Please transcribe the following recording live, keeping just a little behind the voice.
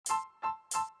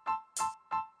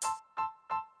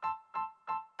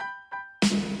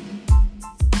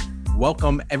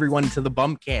Welcome everyone to the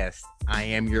BumCast. I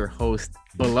am your host,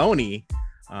 Baloney.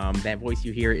 That voice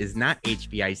you hear is not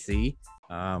HBIC.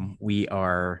 We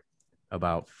are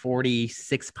about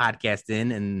 46 podcasts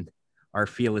in, and our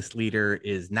fearless leader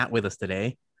is not with us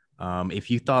today. If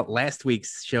you thought last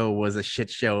week's show was a shit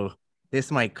show,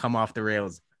 this might come off the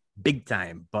rails big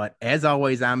time. But as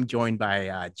always, I'm joined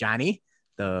by Johnny,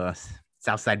 the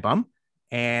Southside Bum,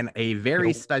 and a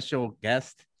very special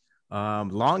guest,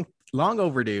 long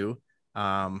overdue,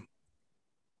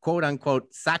 quote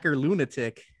unquote soccer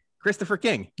lunatic, Christopher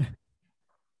King.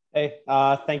 Hey,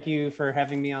 thank you for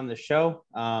having me on the show.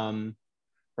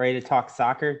 Ready to talk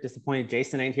soccer. Disappointed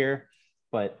Jason ain't here,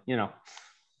 but you know.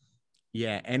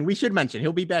 Yeah, and we should mention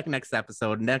he'll be back next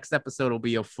episode. Next episode will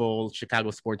be a full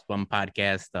Chicago Sports Bum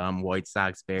podcast. White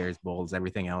Sox, Bears, Bulls,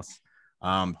 everything else.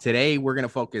 Today we're gonna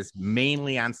focus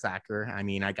mainly on soccer. I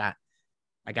mean, I got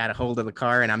a hold of the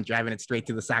car and I'm driving it straight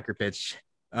to the soccer pitch.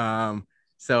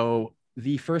 So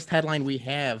the first headline we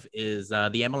have is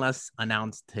the MLS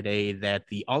announced today that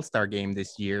the All-Star game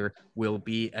this year will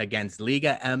be against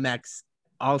Liga MX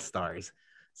All-Stars.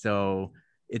 So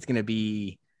it's going to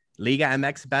be Liga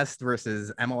MX best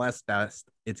versus MLS best.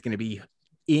 It's going to be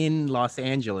in Los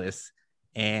Angeles.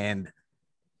 And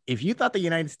if you thought the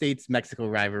United States-Mexico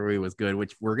rivalry was good,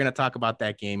 which we're going to talk about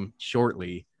that game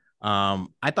shortly,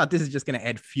 I thought this is just going to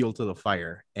add fuel to the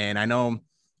fire. And I know,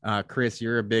 Chris,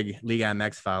 you're a big Liga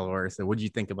MX follower. So what do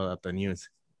you think about the news?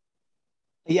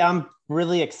 Yeah, I'm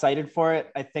really excited for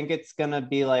it. I think it's going to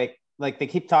be like they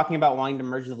keep talking about wanting to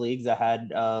merge the leagues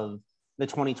ahead of the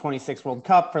 2026 World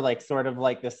Cup for like sort of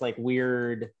like this like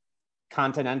weird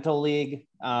continental league.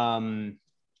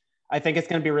 I think it's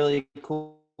going to be really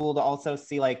cool to also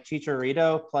see like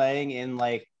Chicharito playing in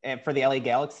like for the LA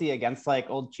Galaxy against like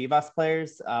old Chivas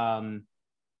players.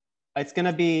 It's going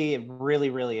to be really,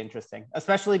 really interesting,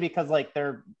 especially because like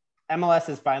their MLS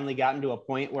has finally gotten to a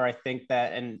point where I think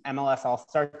that an MLS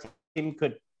All-Star team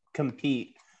could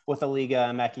compete with a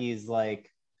Liga MX like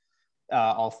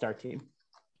All-Star team.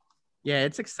 Yeah,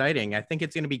 it's exciting. I think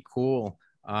it's going to be cool.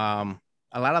 A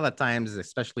lot of the times,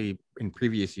 especially in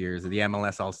previous years, the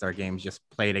MLS All-Star games just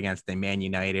played against the Man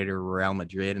United or Real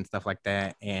Madrid and stuff like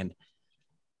that. And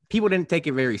people didn't take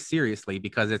it very seriously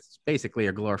because it's basically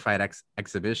a glorified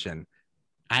exhibition.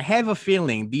 I have a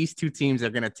feeling these two teams are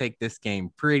going to take this game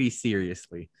pretty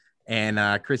seriously.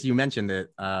 And Chris, you mentioned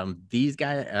that these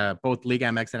guys, both Liga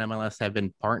MX and MLS, have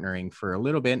been partnering for a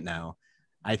little bit now.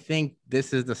 I think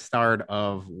this is the start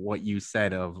of what you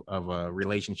said of a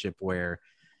relationship where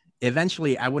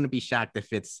eventually I wouldn't be shocked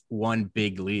if it's one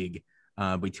big league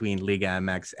between Liga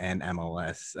MX and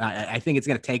MLS. I think it's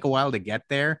going to take a while to get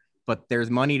there, but there's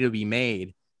money to be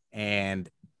made, and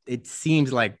it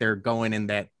seems like they're going in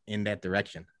that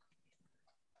direction.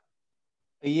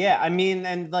 Yeah, I mean,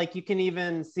 and like you can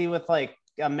even see with like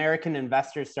American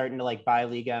investors starting to like buy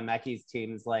Liga MX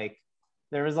teams. Like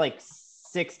there was like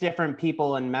 6 different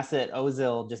people in Mesut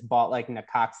Ozil just bought like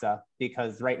Necaxa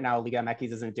because right now Liga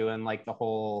MX isn't doing like the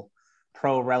whole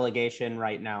pro relegation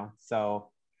right now. So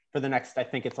for the next, I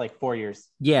think it's like 4 years.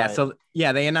 Yeah. But so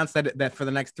yeah, they announced that for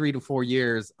the next 3 to 4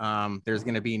 years, there's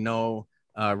going to be no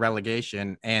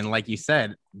relegation. And like you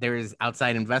said, there's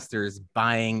outside investors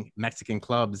buying Mexican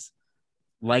clubs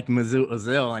like Mesut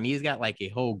Ozil, and he's got like a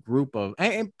whole group of,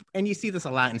 and you see this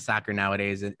a lot in soccer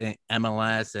nowadays, in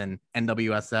MLS and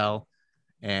NWSL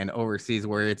and overseas,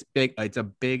 where it's a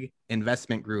big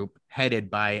investment group headed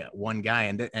by one guy,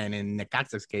 and in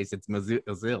Necaxa's case, it's Mesut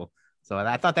Ozil. So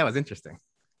I thought that was interesting.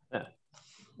 Yeah.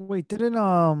 Wait, didn't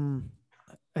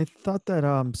I thought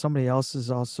that somebody else is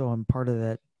also in part of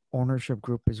that ownership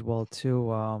group as well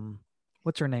too.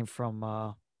 What's her name from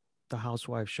the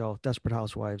Housewives show, Desperate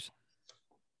Housewives?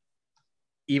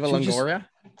 Eva Longoria?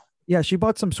 Yeah, she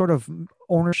bought some sort of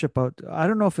ownership out. I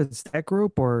don't know if it's that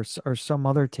group or some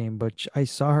other team, but I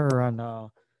saw her on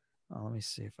let me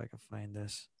see if I can find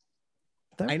this.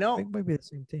 I know it might be the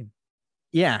same team.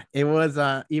 Yeah, it was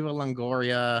Eva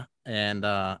Longoria, and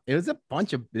it was a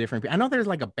bunch of different people. I know there's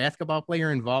like a basketball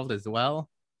player involved as well.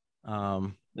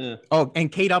 Yeah. Oh,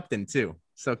 and Kate Upton too.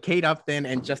 So Kate Upton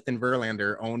and Justin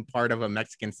Verlander own part of a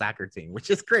Mexican soccer team, which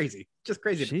is crazy. Just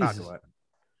crazy to talk about.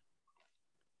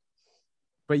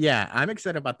 But yeah, I'm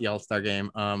excited about the All-Star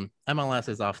game. MLS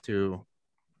is off to,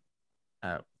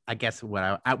 I guess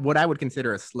what I would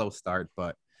consider a slow start,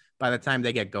 but by the time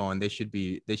they get going, they should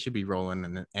be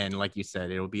rolling. And like you said,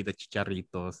 it'll be the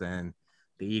Chicharitos and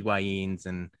the Higuains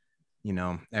and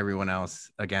everyone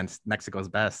else against Mexico's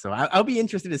best. So I'll be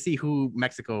interested to see who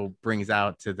Mexico brings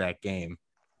out to that game.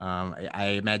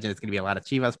 I imagine it's going to be a lot of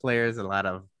Chivas players, a lot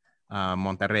of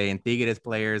Monterrey and Tigres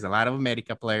players, a lot of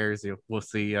America players. We'll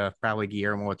see probably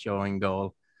Guillermo Ochoa in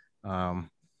goal.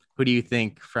 Who do you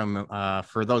think from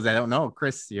for those that don't know,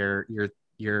 Chris, your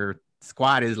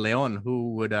squad is Leon.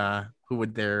 Who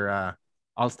would their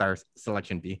all-star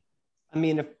selection be? I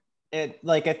mean, if it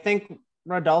like I think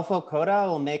Rodolfo Cota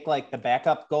will make like the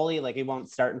backup goalie. Like he won't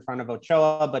start in front of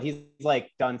Ochoa, but he's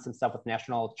like done some stuff with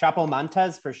national. Chapo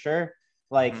Montes for sure.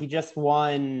 Like he just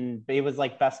won. He was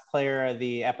like best player of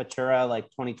the Apertura like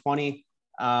 2020.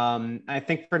 I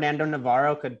think Fernando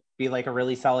Navarro could be like a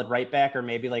really solid right back or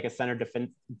maybe like a center defensive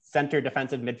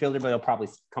midfielder, but he'll probably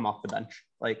come off the bench.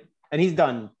 Like, and he's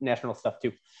done national stuff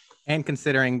too. And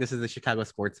considering this is the Chicago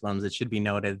Sports Bums, it should be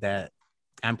noted that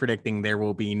I'm predicting there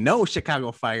will be no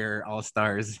Chicago Fire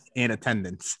All-Stars in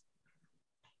attendance.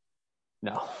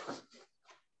 No.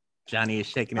 Johnny is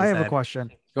shaking his I head. have a question.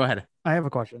 Go ahead. I have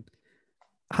a question.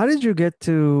 How did you get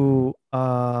to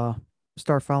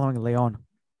start following Leon?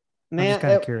 I'm just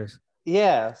kind of curious.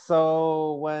 Yeah.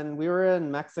 So when we were in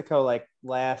Mexico, like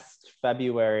last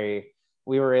February,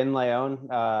 we were in Leon,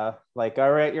 like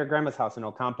all right, your grandma's house in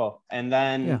Ocampo. And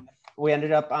then we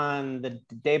ended up on the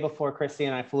day before Christy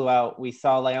and I flew out, we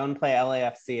saw Leon play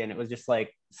LAFC and it was just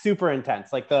like super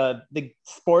intense. Like the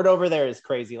sport over there is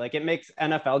crazy. Like it makes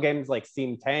NFL games like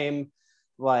seem tame.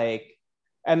 Like,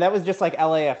 and that was just like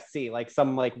LAFC, like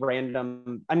some like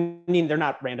random, I mean, they're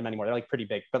not random anymore. They're like pretty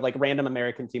big, but like random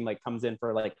American team like comes in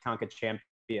for like Conca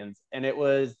champions. And it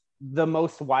was the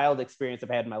most wild experience I've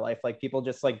had in my life. Like people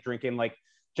just like drinking like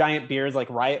giant beers,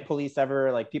 like riot police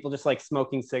ever, like people just like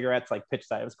smoking cigarettes, like pitch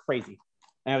side. It was crazy.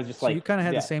 And I was just so like, you kind of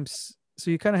had the same.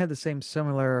 So you kind of had the same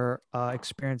similar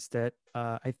experience that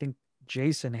I think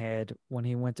Jason had when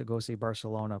he went to go see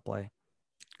Barcelona play.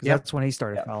 Because that's when he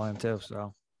started following too.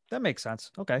 So that makes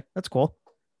sense. Okay, that's cool.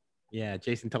 Yeah,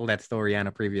 Jason told that story on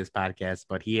a previous podcast,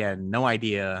 but he had no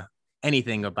idea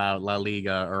anything about La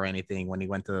Liga or anything when he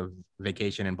went to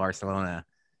vacation in Barcelona,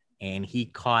 and he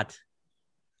caught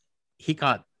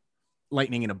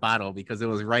lightning in a bottle because it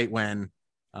was right when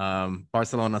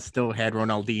Barcelona still had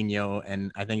Ronaldinho,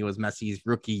 and I think it was Messi's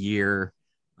rookie year.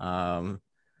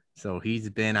 So he's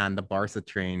been on the Barca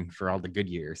train for all the good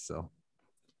years. So,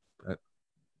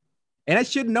 and I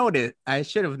should have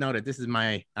noted, this is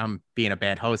I'm being a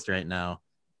bad host right now.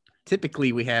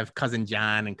 Typically we have cousin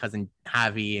John and cousin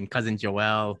Javi and cousin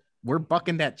Joel. We're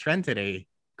bucking that trend today.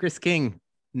 Chris King,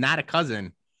 not a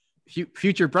cousin,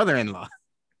 future brother-in-law.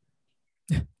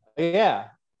 Yeah.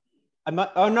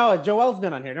 Oh no, Joel's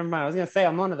been on here. Never mind. I was gonna say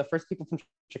I'm one of the first people from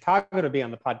Chicago to be on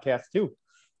the podcast too,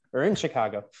 or in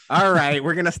Chicago. All right,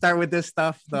 we're gonna start with this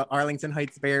stuff, the Arlington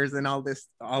Heights Bears and all this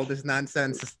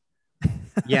nonsense.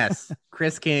 Yes,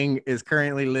 Chris King is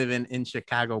currently living in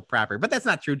Chicago proper, but that's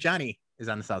not true. Johnny is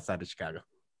on the south side of Chicago.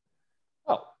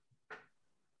 Oh,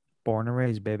 born and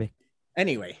raised, baby.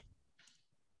 Anyway,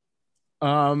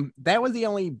 that was the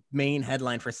only main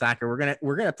headline for soccer.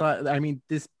 We're gonna talk. I mean,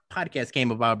 this podcast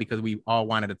came about because we all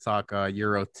wanted to talk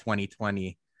Euro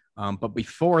 2020. But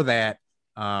before that,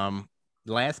 the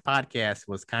last podcast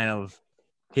was kind of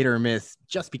hit or miss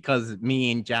just because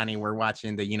me and Johnny were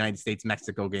watching the United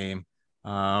States-Mexico game.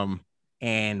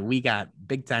 And we got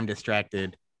big time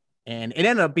distracted, and it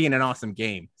ended up being an awesome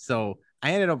game. So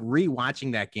I ended up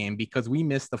rewatching that game because we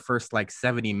missed the first like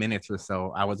 70 minutes or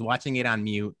so. I was watching it on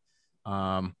mute.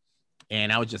 And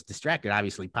I was just distracted,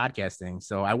 obviously podcasting.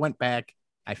 So I went back,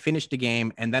 I finished the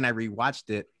game, and then I rewatched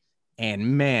it.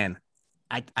 And man,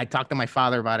 I talked to my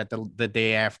father about it the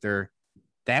day after.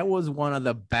 That was one of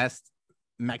the best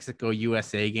Mexico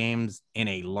USA games in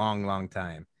a long, long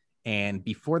time. And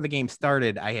before the game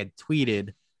started, I had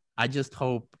tweeted, I just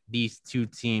hope these two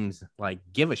teams like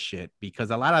give a shit, because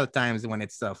a lot of the times when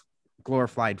it's a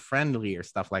glorified friendly or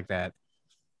stuff like that,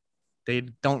 they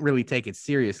don't really take it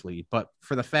seriously. But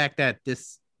for the fact that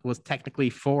this was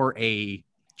technically for a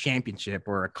championship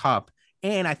or a cup,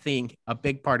 and I think a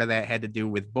big part of that had to do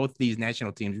with both these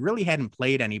national teams really hadn't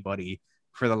played anybody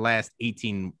for the last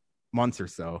 18 months or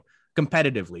so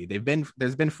competitively.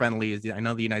 There's been friendlies. I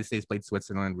know the United States played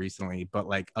Switzerland recently, but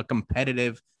like a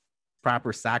competitive,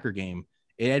 proper soccer game,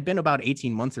 it had been about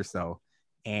 18 months or so.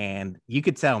 And you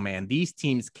could tell, man, these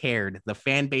teams cared. The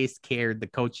fan base cared. The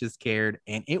coaches cared.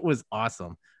 And it was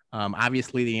awesome.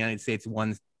 Obviously, the United States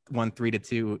won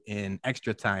 3-2 in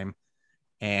extra time.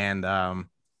 And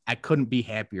I couldn't be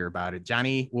happier about it.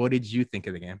 Johnny, what did you think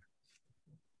of the game?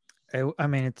 I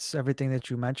mean, it's everything that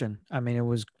you mentioned. I mean, it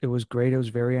was great. It was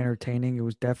very entertaining. It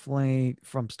was definitely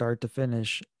from start to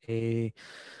finish you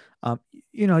have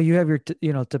your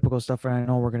typical stuff, and I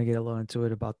know we're going to get a little into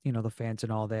it about the fans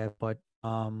and all that, but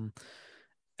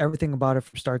everything about it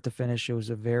from start to finish. It was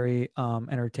a very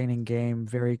entertaining game.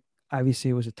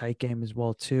 Obviously it was a tight game as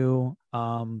well too.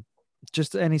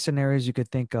 Just any scenarios you could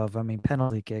think of. I mean,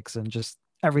 penalty kicks and just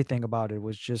everything about it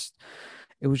was just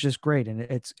great. And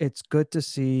it's good to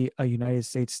see a United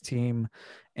States team,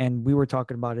 and we were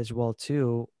talking about it as well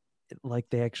too, like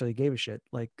they actually gave a shit.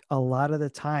 Like a lot of the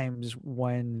times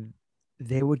when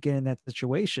they would get in that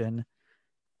situation,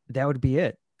 that would be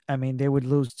it. I mean, they would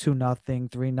lose 2-0,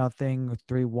 3-0,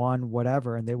 3-1,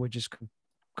 whatever, and they would just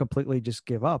completely just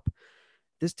give up.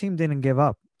 This team didn't give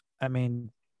up. I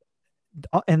mean,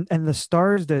 and the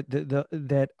stars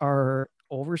that are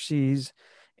overseas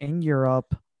in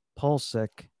Europe,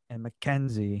 Pulisic and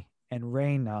McKenzie and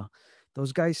Reina,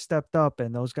 those guys stepped up,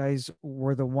 and those guys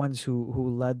were the ones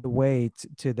who led the way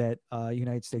to that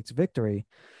United States victory.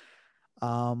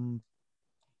 And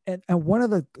one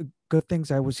of the good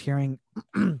things I was hearing,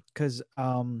 because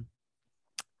when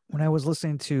I was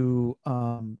listening to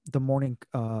the morning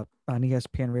on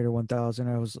ESPN Radio 1000,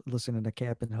 I was listening to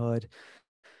Captain Hood.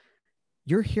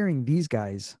 You're hearing these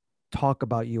guys talk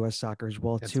about U.S. soccer as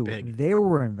well too. Big. They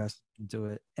were invested into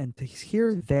it, and to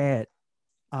hear that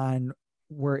on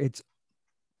where it's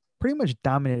pretty much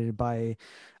dominated by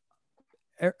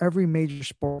every major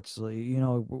sports league, you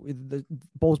know,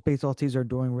 both baseball teams are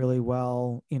doing really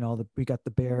well. You know, we got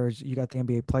the Bears, you got the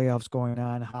NBA playoffs going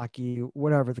on, hockey,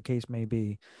 whatever the case may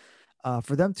be.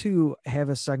 For them to have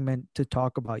a segment to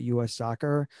talk about U.S.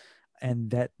 soccer,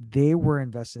 and that they were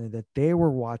invested in, that they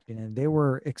were watching and they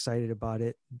were excited about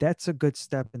it, that's a good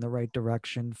step in the right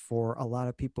direction for a lot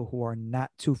of people who are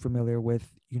not too familiar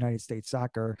with United States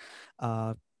soccer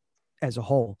as a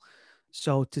whole.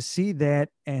 So to see that,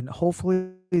 and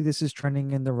hopefully this is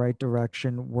trending in the right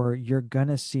direction where you're going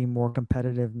to see more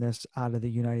competitiveness out of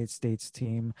the United States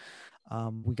team.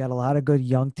 We got a lot of good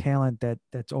young talent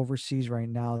that's overseas right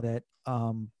now that,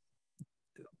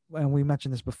 and we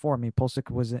mentioned this before. I mean,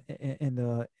 Pulisic was in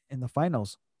the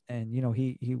finals, and you know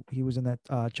he was in that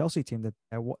Chelsea team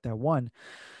that won.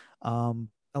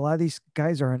 A lot of these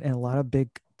guys are in a lot of big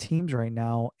teams right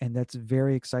now, and that's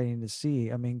very exciting to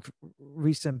see. I mean,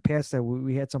 recent past that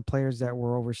we had some players that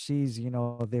were overseas. You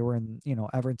know, they were in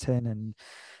Everton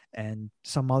and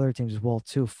some other teams as well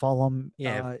too. Fulham,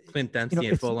 Clint Dempsey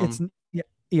at Fulham.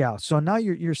 Yeah. So now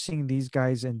you're seeing these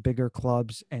guys in bigger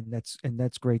clubs, and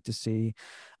that's great to see.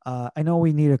 I know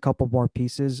we need a couple more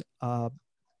pieces,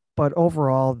 but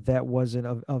overall, that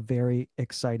wasn't a very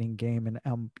exciting game,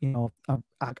 and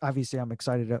obviously I'm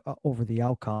excited over the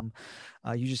outcome.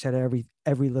 You just had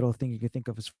every little thing you could think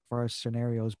of as far as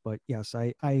scenarios, but yes,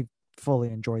 I fully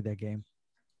enjoyed that game.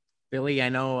 Billy, I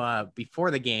know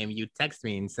before the game you texted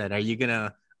me and said, "Are you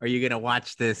gonna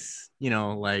watch this? You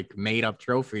know, like made up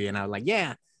trophy?" And I was like,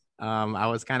 "Yeah." I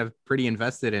was kind of pretty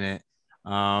invested in it.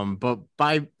 But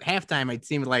by halftime, it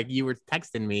seemed like you were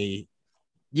texting me.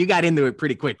 You got into it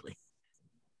pretty quickly.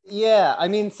 Yeah, I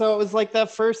mean, so it was like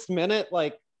that first minute,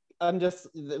 like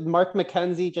Mark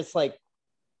McKenzie just like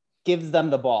gives them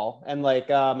the ball, and like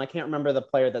I can't remember the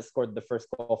player that scored the first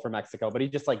goal for Mexico, but he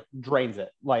just like drains it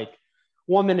like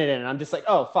 1 minute in, and I'm just like,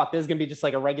 oh fuck, this is gonna be just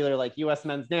like a regular like U.S.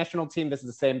 men's national team. This is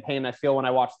the same pain I feel when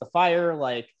I watch the Fire.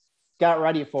 Like, got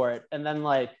ready for it, and then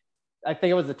like I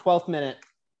think it was the 12th minute,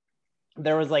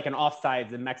 there was like an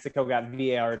offsides and Mexico got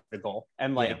VAR to goal,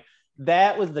 and like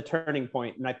that was the turning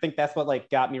point. And I think that's what like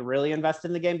got me really invested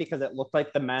in the game, because it looked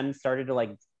like the men started to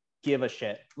like give a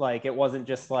shit. Like it wasn't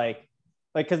just like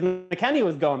because McKennie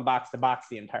was going box to box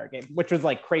the entire game, which was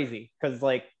like crazy because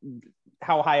like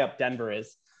how high up Denver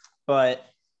is. But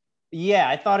yeah,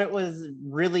 I thought it was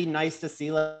really nice to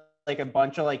see like a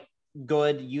bunch of like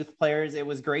good youth players. It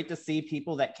was great to see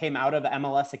people that came out of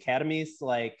MLS academies.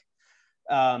 Like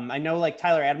I know like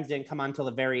Tyler Adams didn't come on till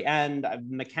the very end.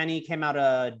 McKennie came out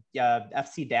of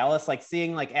FC Dallas. Like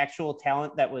seeing like actual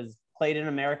talent that was played in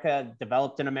America,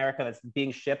 developed in America, that's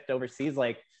being shipped overseas,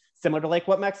 like similar to like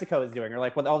what Mexico is doing or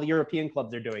like what all the European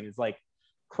clubs are doing, is like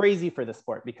crazy for the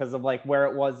sport because of like where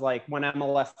it was like when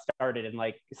MLS started, and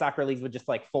like soccer leagues would just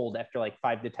like fold after like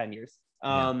 5 to 10 years.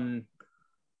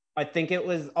 I think it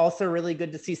was also really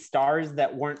good to see stars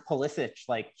that weren't Pulisic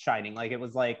like shining. Like it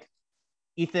was like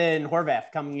Ethan Horvath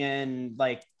coming in,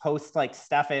 like post like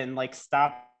Stefan, like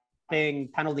stopping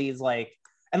penalties, like,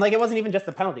 and like it wasn't even just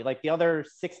the penalty. Like the other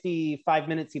 65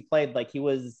 minutes he played, like he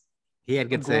had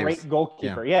good great saves.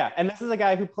 Goalkeeper. Yeah, and this is a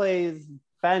guy who plays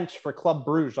bench for Club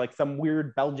Bruges, like some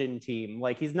weird Belgian team.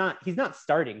 Like he's not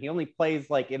starting. He only plays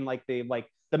like in like the like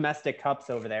domestic cups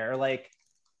over there. Like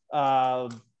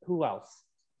who else?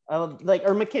 Like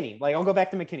or McKinney. Like I'll go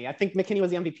back to McKinney. I think McKinney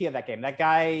was the MVP of that game. That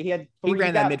guy, he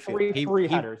ran that midfield. Three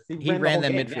headers. He ran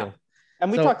that midfield. Yeah.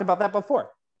 And we talked about that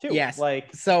before. too. Yes.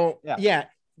 Like, So yeah.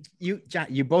 John,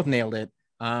 you both nailed it.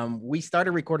 We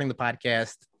started recording the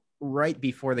podcast right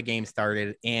before the game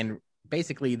started, and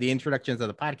basically the introductions of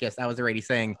the podcast, I was already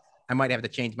saying I might have to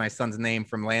change my son's name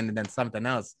from Landon and something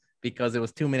else because it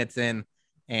was 2 minutes in,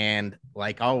 and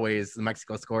like always,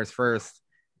 Mexico scores first,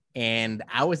 and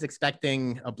I was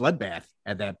expecting a bloodbath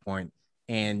at that point,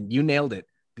 and you nailed it.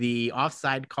 The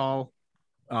offside call,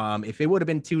 if it would have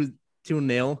been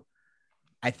 2-0,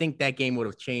 I think that game would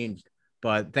have changed.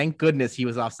 But thank goodness he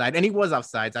was offside. And he was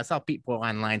offsides. I saw people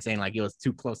online saying like it was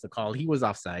too close to call. He was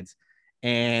offsides.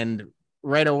 And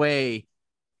right away,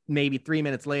 maybe 3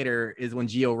 minutes later, is when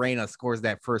Gio Reyna scores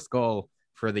that first goal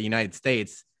for the United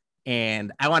States.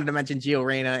 And I wanted to mention Gio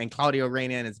Reyna and Claudio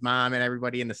Reyna and his mom and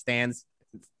everybody in the stands.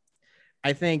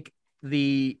 I think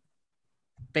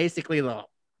basically the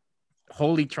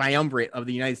holy triumvirate of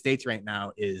the United States right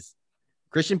now is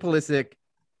Christian Pulisic,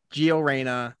 Gio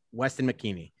Reyna, Weston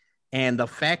McKennie. And the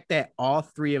fact that all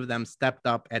three of them stepped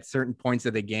up at certain points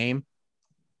of the game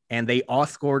and they all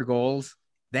scored goals,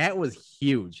 that was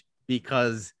huge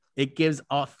because it gives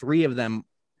all three of them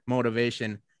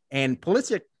motivation. And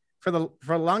Pulisic, for the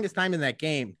longest time in that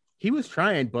game, he was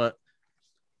trying, but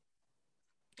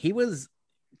he was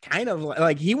kind of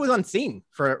like he was unseen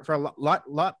for a lot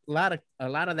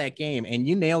of that game. And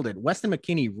you nailed it. Weston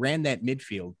McKennie ran that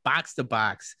midfield box to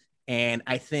box. And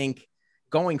I think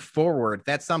going forward,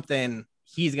 that's something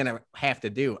he's going to have to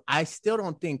do. I still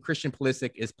don't think Christian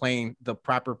Pulisic is playing the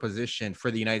proper position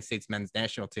for the United States men's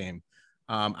national team.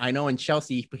 I know in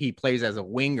Chelsea, he plays as a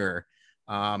winger.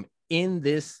 In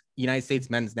this United States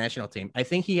men's national team, I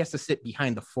think he has to sit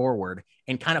behind the forward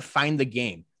and kind of find the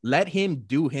game. Let him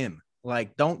do him.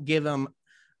 Like, don't give him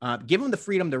the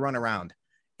freedom to run around.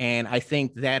 And I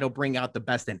think that'll bring out the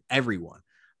best in everyone.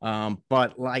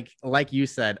 But like you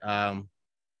said,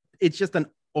 it's just an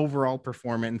overall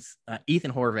performance.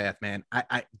 Ethan Horvath, man,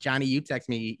 Johnny, you text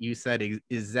me, you said,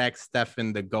 is Zach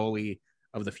Steffen the goalie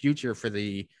of the future for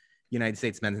the United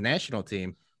States men's national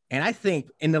team? And I think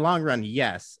in the long run,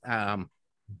 yes.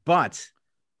 But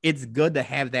it's good to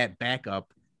have that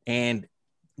backup. And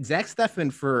Zach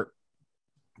Steffen, for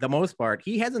the most part,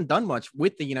 he hasn't done much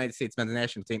with the United States men's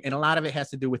national team. And a lot of it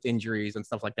has to do with injuries and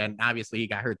stuff like that. And obviously he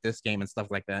got hurt this game and stuff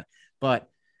like that. But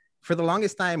for the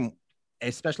longest time,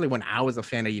 especially when I was a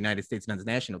fan of the United States men's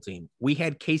national team, we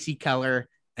had Casey Keller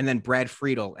and then Brad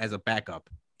Friedel as a backup.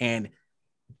 And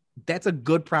that's a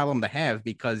good problem to have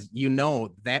because you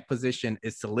know that position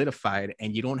is solidified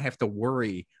and you don't have to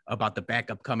worry about the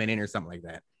backup coming in or something like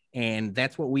that. And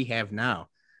that's what we have now.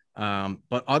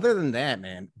 But other than that,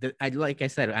 man, like I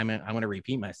said, I'm going to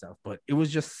repeat myself, but it was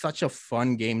just such a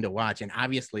fun game to watch. And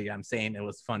obviously I'm saying it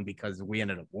was fun because we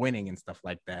ended up winning and stuff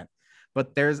like that.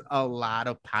 But there's a lot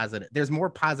of positive. There's more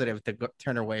positive to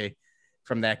turn away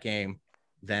from that game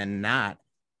than not.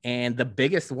 And the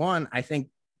biggest one, I think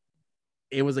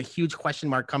it was a huge question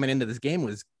mark coming into this game,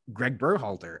 was Greg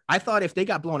Berhalter. I thought if they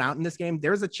got blown out in this game,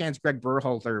 there was a chance Greg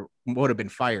Berhalter would have been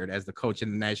fired as the coach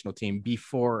in the national team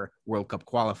before World Cup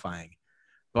qualifying.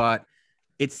 But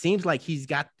it seems like he's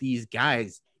got these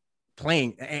guys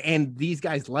playing, and these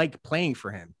guys like playing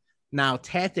for him. Now,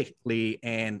 tactically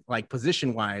and like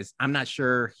position wise, I'm not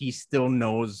sure he still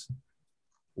knows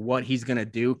what he's going to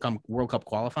do come World Cup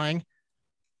qualifying,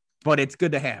 but it's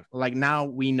good to have. Like, now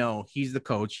we know he's the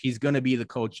coach. He's going to be the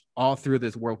coach all through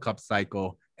this World Cup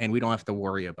cycle, and we don't have to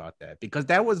worry about that because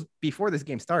that was before this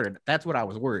game started. That's what I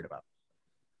was worried about.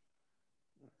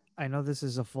 I know this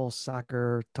is a full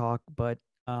soccer talk, but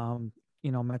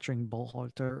mentioning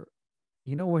Berhalter,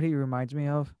 you know what he reminds me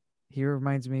of? He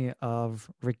reminds me of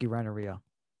Ricky Renneria.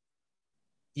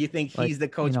 You think he's the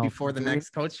coach before the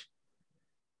next coach?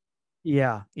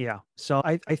 Yeah. So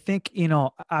I think,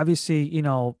 obviously,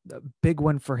 big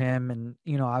win for him.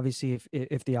 And, obviously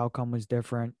if the outcome was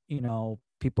different,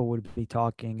 people would be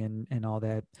talking and all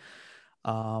that.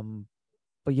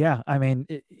 But yeah, I mean,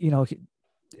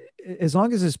 as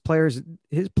long as his players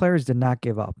did not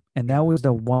give up. And that was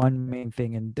the one main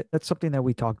thing. And that's something that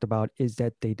we talked about, is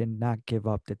that they did not give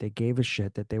up, that they gave a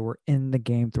shit, that they were in the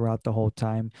game throughout the whole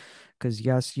time. Because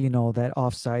yes, that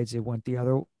offsides, it went the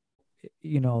other,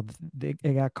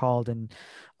 it got called and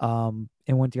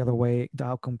it went the other way. The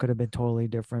outcome could have been totally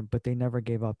different, but they never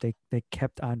gave up. They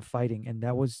kept on fighting. And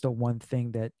that was the one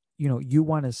thing that, you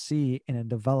want to see in a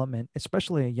development,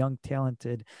 especially a young,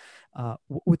 talented,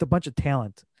 with a bunch of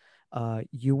talent.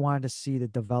 You want to see the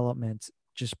development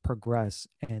just progress,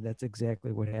 and that's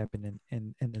exactly what happened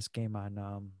in this game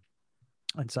on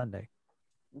Sunday.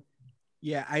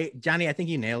 Yeah, Johnny, I think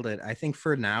you nailed it. I think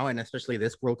for now, and especially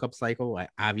this World Cup cycle,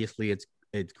 obviously it's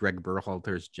Greg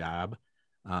Berhalter's job.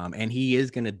 And he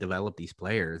is going to develop these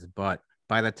players. But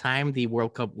by the time the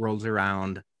World Cup rolls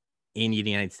around in the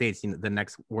United States, the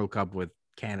next World Cup with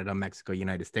Canada, Mexico,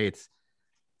 United States,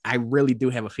 I really do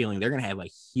have a feeling they're going to have a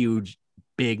huge,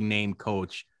 big name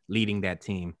coach leading that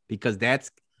team, because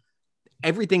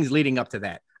everything's leading up to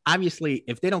that. Obviously,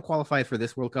 if they don't qualify for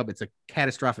this World Cup, it's a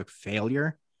catastrophic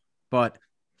failure. But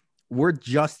we're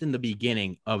just in the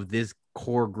beginning of this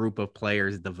core group of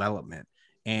players' development.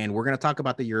 And we're going to talk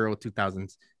about the Euro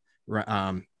 2000s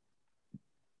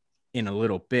in a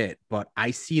little bit. But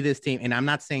I see this team, and I'm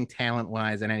not saying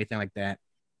talent-wise and anything like that,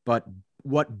 but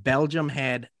what Belgium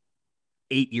had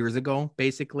 8 years ago,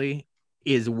 basically,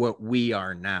 is what we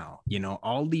are now.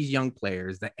 All these young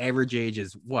players, the average age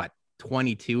is what,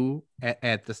 22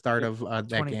 at the start of that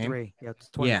 23. game? Yep,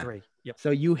 23. Yeah. Yep.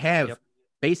 So you have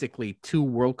basically 2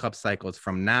 World Cup cycles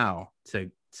from now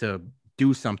to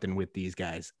do something with these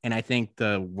guys. And I think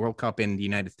the World Cup in the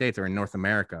United States or in North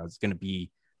America is going to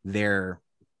be their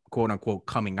quote unquote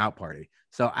coming out party.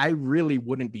 So I really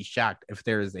wouldn't be shocked if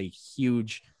there is a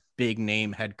huge, big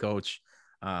name head coach.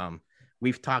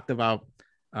 We've talked about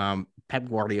Pep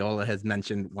Guardiola has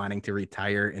mentioned wanting to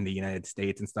retire in the United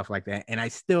States and stuff like that. And I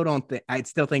still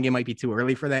think it might be too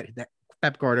early for that.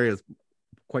 Pep Guardiola is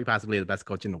quite possibly the best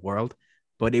coach in the world,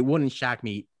 but it wouldn't shock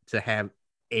me to have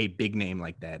a big name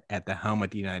like that at the helm of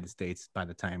the United States by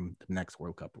the time the next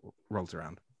World Cup rolls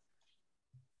around.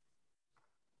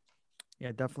 Yeah,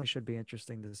 it definitely should be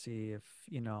interesting to see if,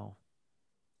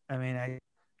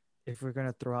 if we're going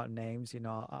to throw out names,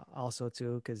 also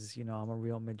too, because, I'm a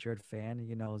Real Madrid fan,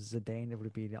 Zidane, it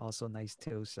would be also nice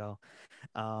too. So,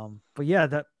 but yeah,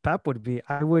 that Pep would be,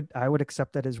 I would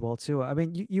accept that as well too. I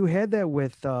mean, you had that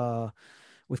with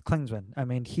Klinsmann. I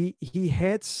mean, he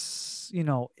had,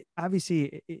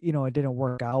 obviously, it didn't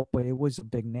work out, but it was a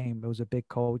big name. It was a big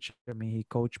coach. I mean, he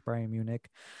coached Bayern Munich,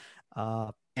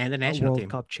 and the national World team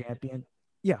Cup champion.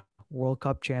 Yeah, World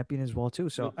Cup champion as well too.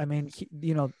 So I mean,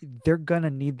 they're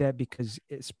gonna need that because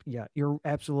you're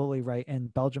absolutely right.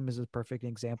 And Belgium is a perfect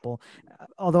example.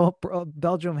 Although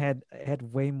Belgium had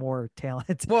way more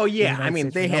talent. Well, yeah, I mean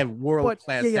they have world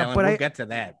class talent. But we'll get to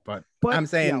that. But I'm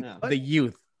saying the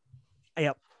youth.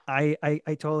 Yep. I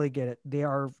totally get it. They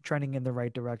are trending in the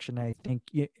right direction. I think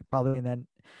probably, and then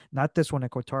not this one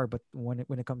at Qatar, but when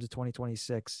it comes to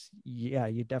 2026, yeah,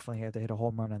 you definitely have to hit a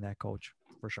home run on that coach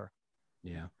for sure.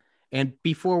 Yeah. And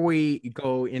before we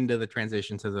go into the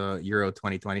transition to the Euro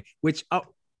 2020, which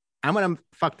I'm going to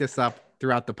fuck this up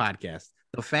throughout the podcast.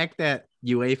 The fact that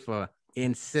UEFA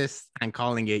insists on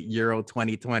calling it Euro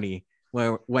 2020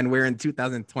 when we're in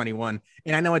 2021.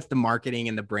 And I know it's the marketing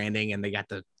and the branding and they got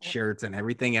the shirts and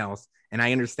everything else. And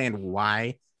I understand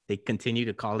why they continue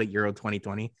to call it Euro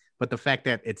 2020. But the fact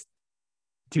that it's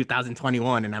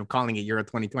 2021 and I'm calling it Euro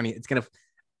 2020,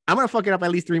 I'm going to fuck it up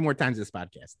at least 3 more times this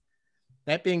podcast.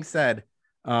 That being said,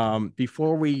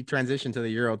 before we transition to the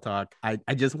Euro talk, I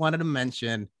just wanted to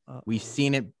mention we've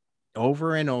seen it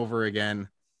over and over again.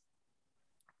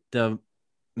 The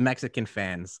Mexican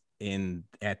fans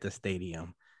at the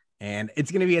stadium, and it's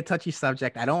going to be a touchy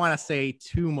subject. I don't want to say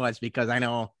too much because I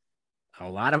know a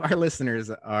lot of our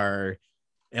listeners are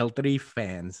El Tri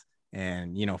fans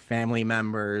and family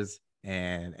members.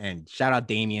 And shout out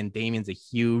Damien. Damien's a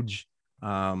huge.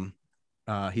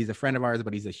 He's a friend of ours,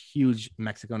 but he's a huge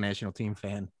Mexico national team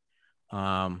fan.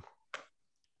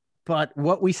 But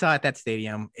what we saw at that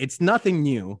stadium, it's nothing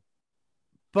new,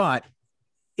 but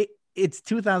it's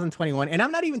 2021. And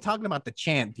I'm not even talking about the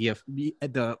chant,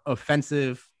 the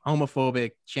offensive,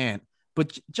 homophobic chant,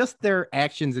 but just their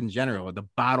actions in general, the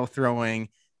bottle throwing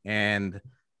and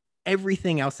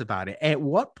everything else about it. At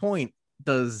what point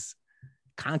does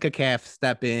CONCACAF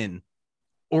step in,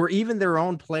 or even their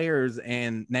own players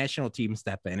and national team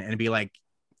step in and be like,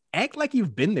 act like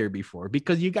you've been there before,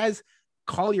 because you guys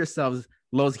call yourselves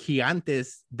Los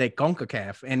Gigantes de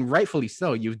CONCACAF, and rightfully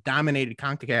so. You've dominated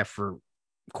CONCACAF for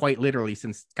quite literally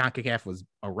since CONCACAF was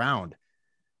around.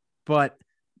 But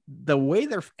the way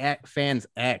their fans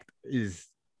act is,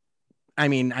 I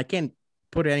mean, I can't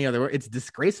put it any other way. It's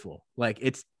disgraceful. Like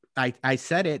I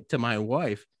said it to my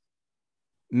wife,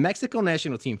 Mexico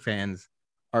national team fans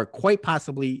are quite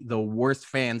possibly the worst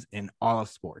fans in all of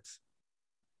sports.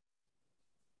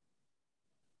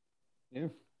 Yeah.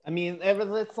 I mean,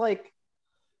 it's like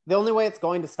the only way it's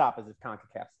going to stop is if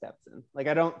CONCACAF steps in. Like,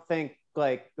 I don't think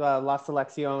like La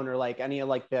Selección or like any of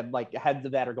like the like heads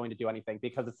of that are going to do anything,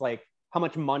 because it's like, how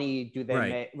much money do they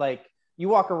make? Like, you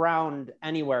walk around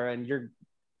anywhere and you're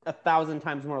 1,000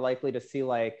 times more likely to see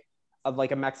like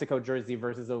a Mexico jersey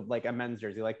versus a men's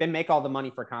jersey. Like, they make all the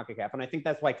money for CONCACAF. And I think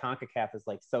that's why CONCACAF is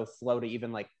like so slow to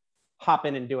even like hop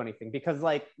in and do anything, because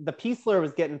like the Peasler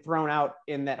was getting thrown out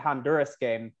in that Honduras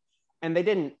game, and they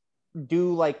didn't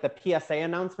do like the PSA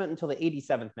announcement until the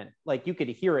 87th minute. Like you could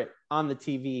hear it on the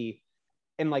TV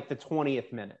in like the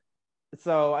 20th minute.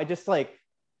 So I just like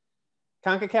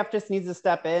CONCACAF just needs to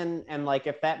step in, and like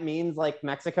if that means like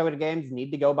Mexico games need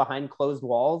to go behind closed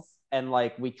walls and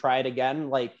like we try it again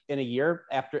like in a year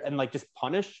after and like just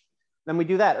punish, then we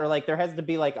do that. Or like there has to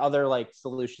be like other like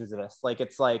solutions to this. Like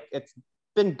it's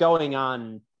been going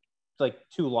on like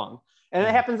too long. And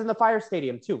it happens in the Fire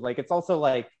Stadium too. Like it's also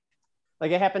like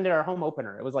it happened at our home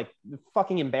opener. It was like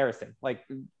fucking embarrassing. Like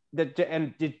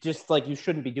and it just like you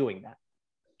shouldn't be doing that.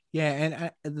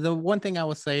 Yeah, and the one thing I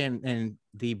was saying, and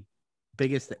the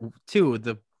biggest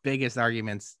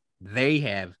arguments they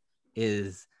have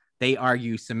is they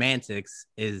argue semantics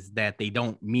is that they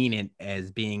don't mean it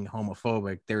as being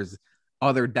homophobic. There's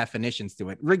other definitions to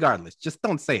it. Regardless, just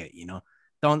don't say it,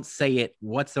 don't say it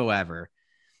whatsoever.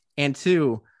 And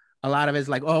two, a lot of it's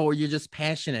like, oh, you're just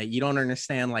passionate. You don't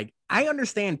understand. Like, I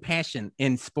understand passion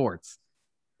in sports.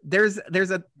 There's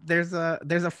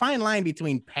a fine line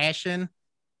between passion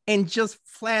and just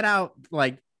flat out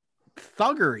like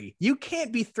thuggery. You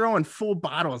can't be throwing full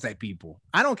bottles at people.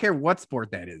 I don't care what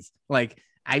sport that is. Like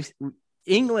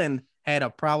England had a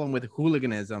problem with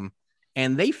hooliganism,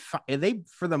 and they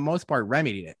for the most part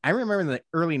remedied it. I remember in the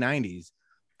early 90s,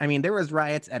 I mean, there was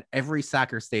riots at every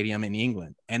soccer stadium in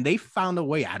England, and they found a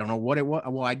way. I don't know what it was.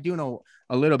 Well, I do know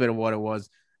a little bit of what it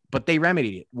was, but they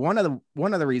remedied it. One of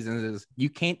the reasons is you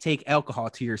can't take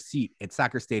alcohol to your seat at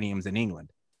soccer stadiums in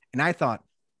England. And I thought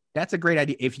that's a great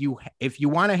idea. If you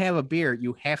want to have a beer,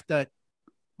 you have to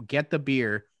get the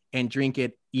beer and drink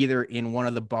it either in one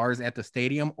of the bars at the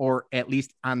stadium or at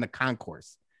least on the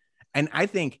concourse. And I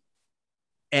think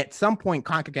at some point,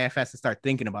 CONCACAF has to start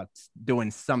thinking about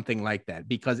doing something like that,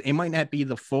 because it might not be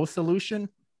the full solution,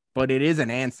 but it is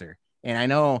an answer. And I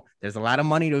know there's a lot of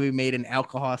money to be made in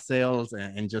alcohol sales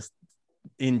and just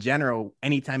in general,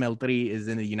 anytime El3 is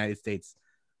in the United States.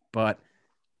 But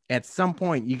at some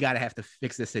point, you got to have to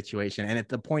fix this situation. And at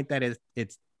the point that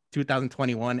it's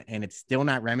 2021 and it's still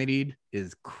not remedied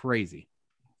is crazy.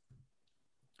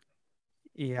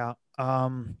 Yeah.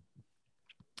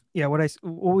 Yeah, what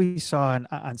we saw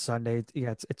on Sunday,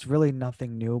 yeah, it's really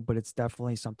nothing new, but it's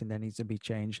definitely something that needs to be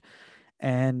changed.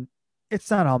 And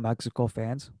it's not all Mexico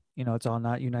fans, it's all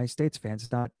not United States fans.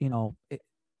 It's not,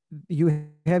 you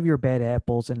have your bad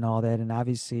apples and all that. And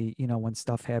obviously, when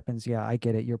stuff happens, yeah, I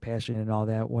get it. You're passionate and all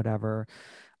that, whatever.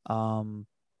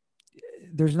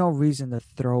 There's no reason to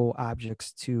throw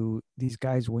objects to these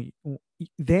guys when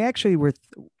they actually were.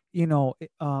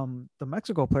 The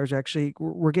Mexico players actually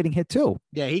were getting hit too.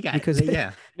 Yeah, he got because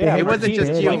it wasn't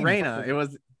just Gio Reyna. It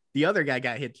was the other guy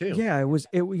got hit too. Yeah,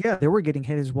 they were getting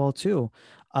hit as well too.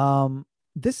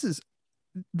 This is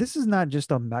not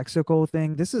just a Mexico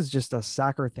thing. This is just a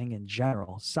soccer thing in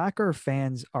general. Soccer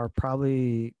fans are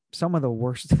probably some of the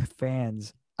worst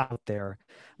fans out there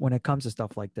when it comes to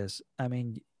stuff like this. I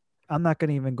mean, I'm not going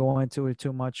to even go into it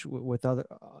too much with other,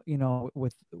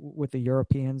 with the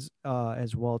Europeans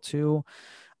as well too.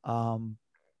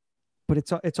 But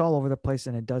it's all over the place,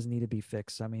 and it does need to be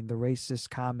fixed. I mean, the racist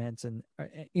comments and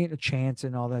chants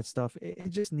and all that stuff, it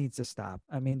just needs to stop.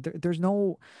 I mean, there's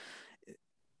no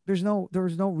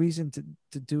reason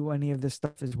to do any of this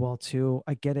stuff as well too.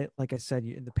 I get it. Like I said,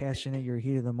 in the passionate, you're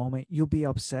heat of the moment, you'll be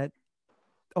upset.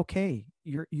 Okay,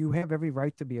 you have every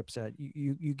right to be upset.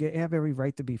 You have every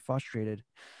right to be frustrated,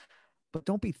 but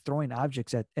don't be throwing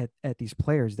objects at these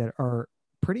players that are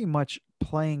pretty much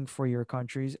playing for your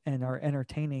countries and are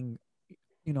entertaining,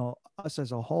 us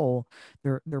as a whole.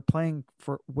 They're playing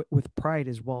with pride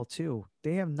as well too.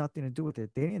 They have nothing to do with it.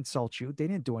 They didn't insult you. They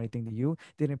didn't do anything to you.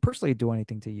 They didn't personally do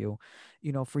anything to you.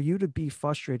 For you to be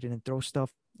frustrated and throw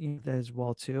stuff as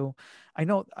well too. I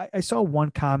know I saw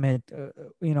one comment,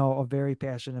 a very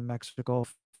passionate Mexico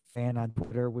fan on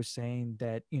Twitter was saying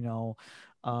that,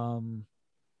 what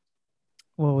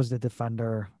was the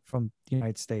defender from the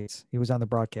United States? He was on the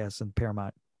broadcast in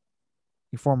Paramount.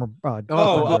 Former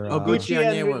Gucci,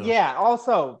 yeah.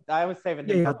 Also, I was saving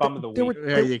him for bum of the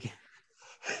week.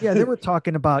 They were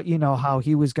talking about how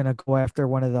he was going to go after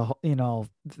one of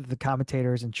the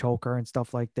commentators and choke her and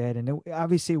stuff like that, and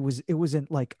obviously it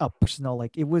wasn't like a personal,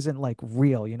 like it wasn't like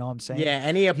real. You know what I'm saying? Yeah,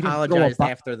 and he apologized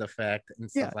after the fact and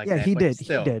stuff like that. Yeah, he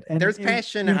did. And there's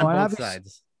passion on both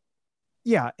sides.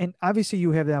 Yeah, and obviously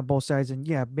you have that on both sides, and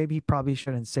yeah, maybe he probably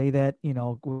shouldn't say that.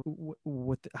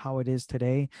 With how it is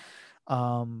today.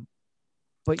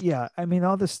 But yeah, I mean,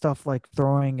 all this stuff like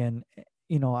throwing and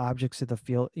objects to the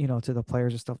field, to the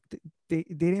players and stuff, they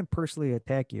didn't personally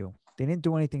attack you. They didn't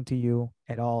do anything to you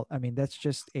at all. I mean, those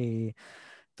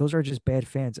are just bad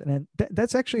fans. And then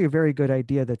that's actually a very good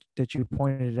idea that you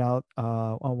pointed out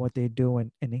on what they do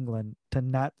in England to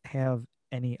not have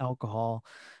any alcohol.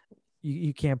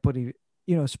 You can't put,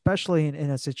 especially in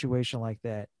a situation like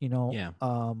that, Yeah.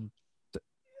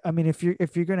 I mean, if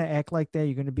you're gonna act like that,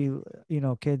 you're gonna be,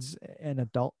 kids and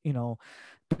adult, be an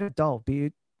adult,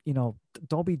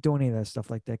 don't be doing any of that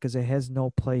stuff like that because it has no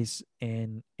place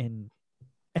in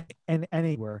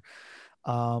anywhere.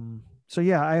 So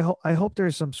yeah, I hope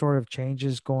there's some sort of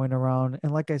changes going around.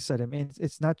 And like I said, I mean,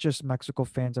 it's not just Mexico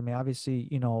fans. I mean, obviously,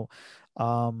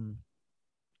 um,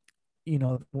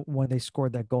 when they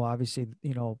scored that goal, obviously,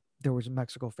 there was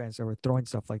Mexico fans that were throwing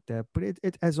stuff like that. But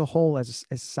it as a whole, as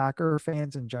soccer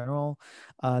fans in general,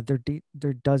 there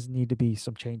does need to be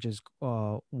some changes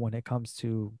when it comes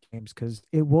to games because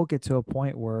it will get to a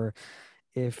point where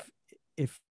if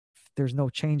if there's no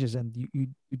changes and you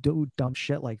do dumb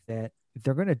shit like that,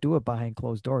 they're gonna do it behind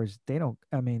closed doors. They don't.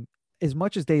 I mean, as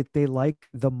much as they like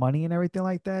the money and everything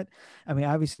like that, I mean,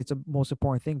 obviously it's a most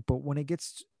important thing. But when it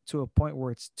gets to a point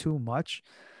where it's too much,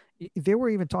 they were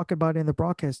even talking about it in the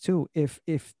broadcast too. If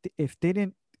they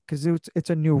didn't, because it's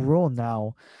a new rule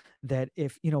now that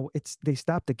if they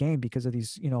stopped the game because of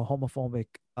these homophobic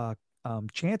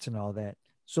chants and all that.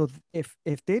 So if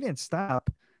they didn't stop,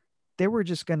 they were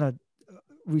just gonna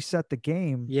reset the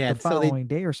game Yeah. the So they following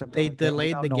day or something they like that delayed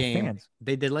without the no game. fans.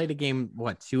 They delayed the game,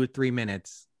 what, 2 or 3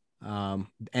 minutes. And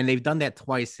they've done that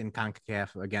twice in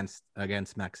CONCACAF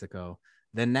against Mexico.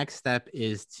 The next step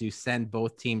is to send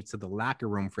both teams to the locker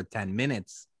room for 10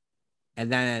 minutes.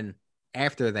 And then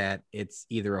after that, it's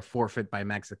either a forfeit by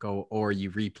Mexico or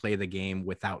you replay the game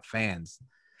without fans.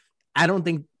 I don't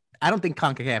think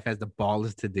CONCACAF has the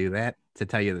balls to do that, to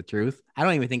tell you the truth. I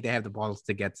don't even think they have the balls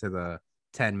to get to the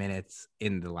 10 minutes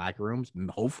in the locker rooms.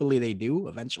 Hopefully they do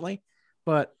eventually,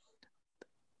 but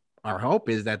our hope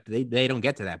is that they don't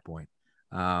get to that point.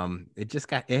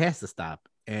 It has to stop.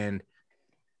 And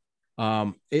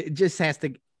it just has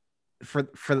to, for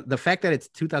the fact that it's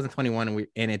 2021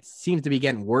 and it seems to be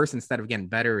getting worse instead of getting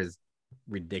better is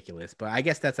ridiculous. But I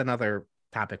guess that's another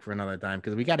topic for another time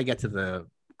because we got to get to the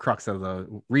crux of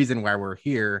the reason why we're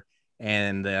here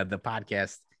and the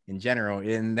podcast in general.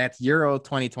 And that's Euro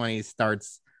 2020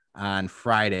 starts on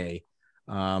Friday.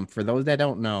 For those that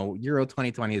don't know, Euro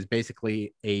 2020 is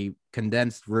basically a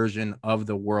condensed version of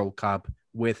the World Cup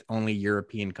with only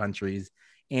European countries.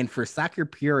 And for soccer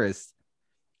purists,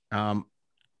 and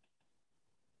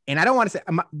I don't want to say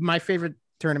my favorite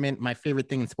tournament, my favorite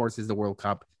thing in sports is the World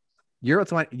Cup. Euro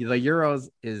 20, the Euros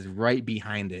is right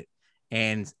behind it.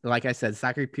 And like I said,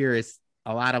 soccer purists,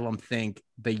 a lot of them think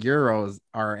the Euros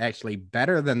are actually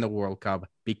better than the World Cup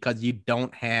because you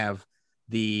don't have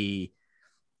the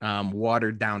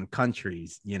watered down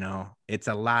countries. It's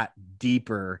a lot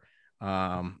deeper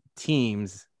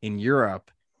teams in Europe.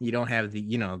 You don't have the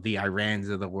Irans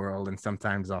of the world and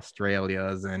sometimes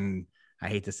Australia's, and I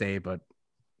hate to say it, but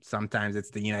sometimes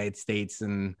it's the United States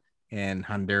and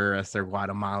Honduras or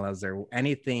Guatemala's or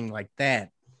anything like that.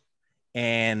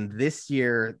 And this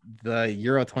year, the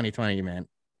Euro 2020, man,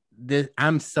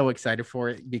 I'm so excited for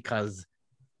it because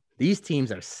these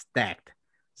teams are stacked.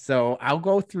 So I'll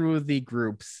go through the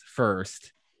groups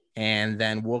first, and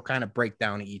then we'll kind of break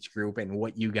down each group and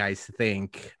what you guys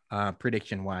think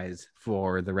prediction-wise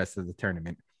for the rest of the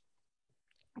tournament.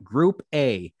 Group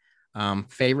A,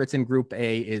 favorites in Group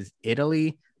A is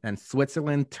Italy, then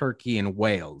Switzerland, Turkey, and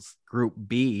Wales. Group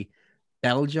B,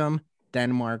 Belgium,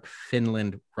 Denmark,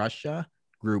 Finland, Russia.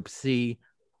 Group C,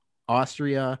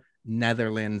 Austria,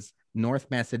 Netherlands, North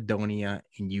Macedonia,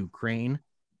 and Ukraine.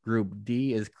 Group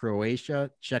D is Croatia,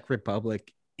 Czech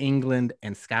Republic, England,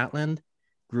 and Scotland.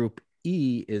 Group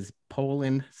E is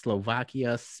Poland,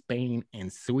 Slovakia, Spain,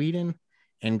 and Sweden.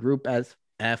 And Group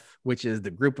F, which is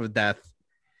the group of death.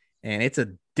 And it's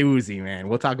a doozy, man.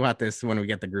 We'll talk about this when we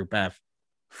get to Group F.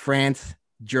 France,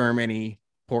 Germany,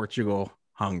 Portugal,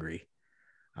 Hungary.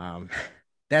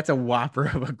 That's a whopper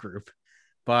of a group.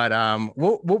 But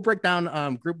we'll break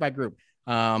down group by group.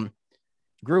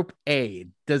 Group A.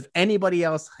 Does anybody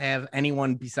else have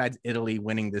anyone besides Italy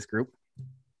winning this group?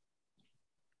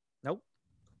 Nope.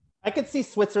 I could see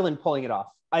Switzerland pulling it off.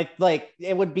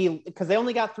 It would be because they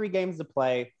only got 3 games to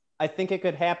play. I think it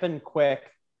could happen quick.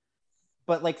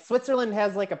 But Switzerland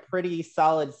has a pretty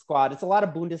solid squad. It's a lot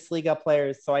of Bundesliga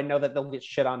players, so I know that they'll get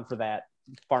shit on for that,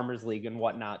 Farmers League and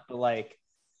whatnot. But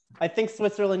I think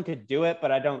Switzerland could do it,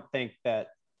 but I don't think that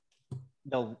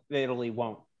Italy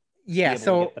won't. Yeah,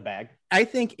 so get the bag. I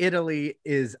think Italy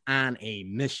is on a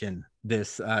mission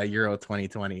this Euro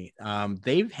 2020.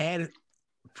 They've had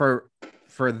for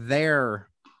their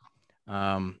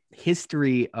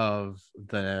history of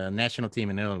the national team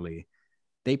in Italy,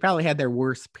 they probably had their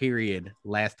worst period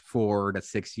last 4 to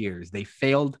 6 years. They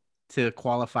failed to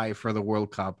qualify for the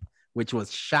World Cup, which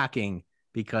was shocking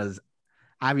because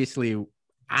obviously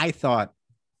I thought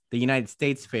the United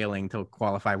States failing to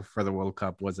qualify for the World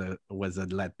Cup was a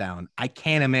letdown. I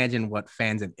can't imagine what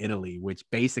fans in Italy, which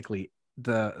basically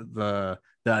the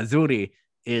Azzurri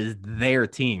is their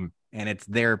team and it's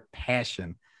their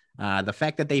passion. The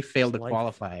fact that they failed to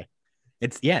qualify,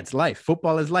 it's life.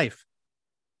 Football is life.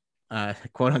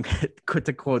 Quote unquote,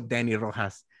 to quote Danny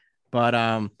Rojas. But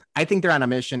I think they're on a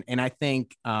mission, and I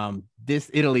think this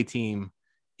Italy team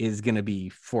is going to be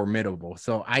formidable.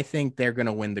 So I think they're going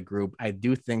to win the group. I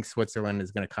do think Switzerland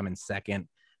is going to come in second.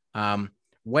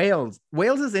 Wales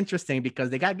is interesting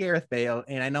because they got Gareth Bale,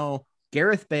 and I know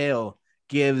Gareth Bale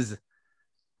gives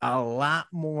a lot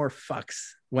more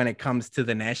fucks when it comes to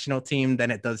the national team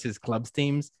than it does his club's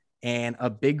teams. And a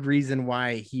big reason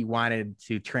why he wanted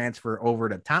to transfer over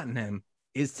to Tottenham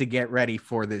is to get ready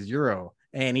for this Euro.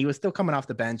 And he was still coming off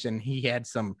the bench, and he had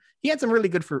some really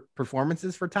good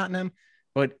performances for Tottenham.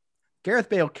 But Gareth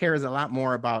Bale cares a lot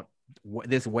more about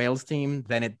this Wales team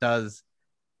than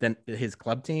his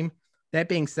club team. That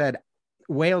being said,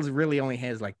 Wales really only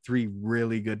has like 3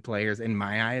 really good players in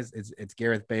my eyes. It's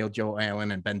Gareth Bale, Joe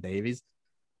Allen, and Ben Davies.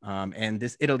 And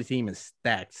this Italy team is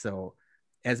stacked. So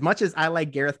as much as I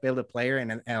like Gareth Bale, the player,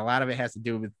 and a lot of it has to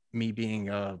do with me being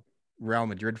a Real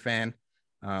Madrid fan,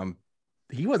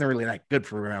 he wasn't really that good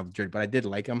for Real Madrid, but I did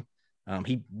like him.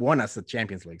 He won us the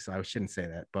Champions League, so I shouldn't say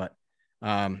that. But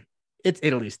it's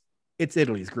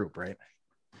Italy's group, right?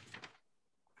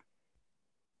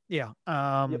 Yeah.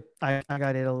 I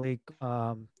got Italy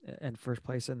in first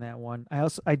place in that one.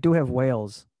 I do have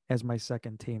Wales as my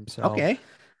second team. So okay.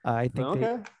 I think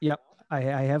yep. I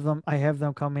have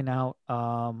them coming out.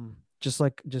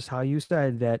 Just how you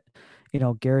said that,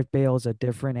 Gareth Bale is a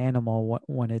different animal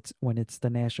when it's the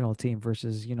national team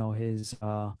versus, his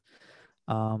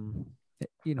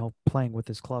playing with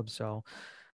his club. So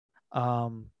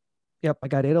yep, I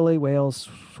got Italy, Wales,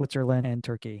 Switzerland, and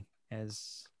Turkey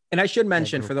as. And I should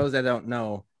mention, for those that don't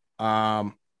know,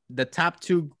 the top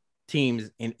 2 teams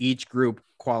in each group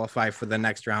qualify for the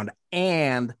next round,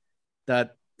 and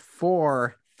the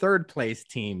 4 third place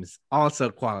teams also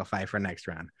qualify for next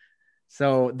round.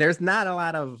 So there's not a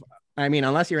lot of,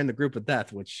 unless you're in the group of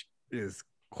death, which is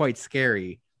quite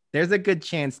scary, there's a good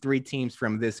chance 3 teams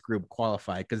from this group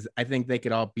qualify, because I think they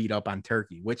could all beat up on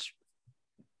Turkey, which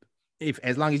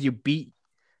as long as you beat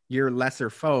your lesser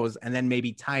foes and then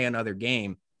maybe tie another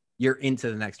game, you're into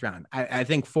the next round. I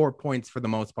think 4 points for the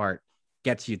most part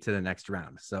gets you to the next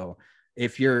round. So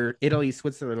if you're Italy,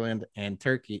 Switzerland, and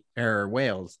Turkey or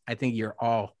Wales, I think you're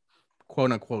all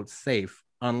quote unquote safe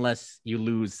unless you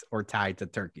lose or tie to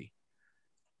Turkey.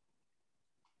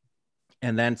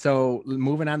 And then so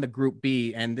moving on to Group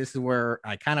B, and this is where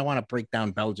I kind of want to break down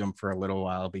Belgium for a little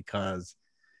while, because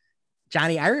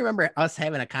Johnny, I remember us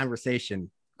having a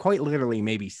conversation quite literally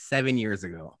maybe 7 years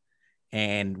ago.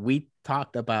 And we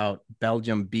talked about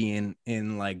Belgium being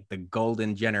in like the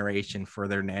golden generation for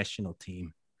their national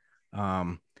team.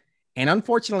 And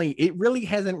unfortunately, it really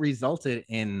hasn't resulted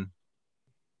in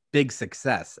big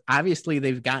success. Obviously,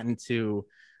 they got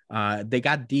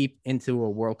deep into a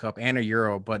World Cup and a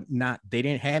Euro, but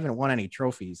haven't won any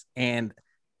trophies. And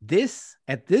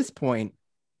at this point,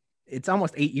 it's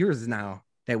almost 8 years now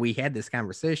that we had this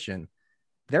conversation.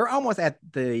 They're almost at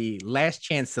the last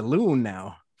chance saloon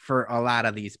now for a lot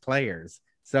of these players.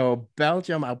 So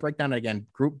Belgium, I'll break down again.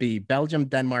 Group B, Belgium,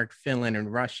 Denmark, Finland,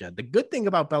 and Russia. The good thing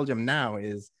about Belgium now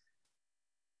is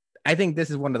I think this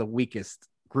is one of the weakest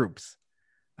groups.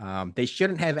 They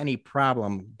shouldn't have any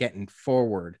problem getting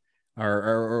forward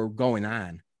or going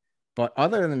on. But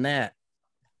other than that,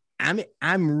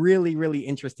 I'm really, really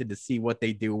interested to see what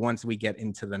they do once we get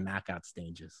into the knockout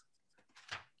stages.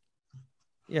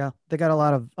 Yeah, they got a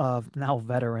lot of now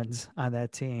veterans on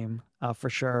that team, for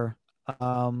sure.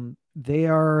 They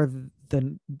are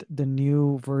the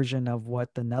new version of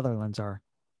what the Netherlands are.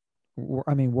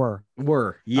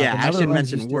 Were. Yeah, I should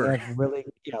mention were.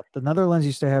 The Netherlands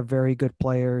used to have very good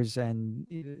players and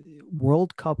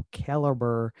World Cup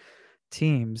caliber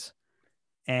teams,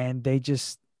 and they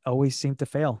just always seemed to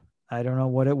fail. I don't know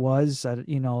what it was.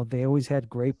 They always had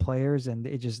great players and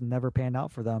it just never panned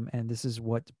out for them. And this is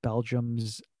what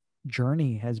Belgium's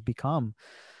journey has become.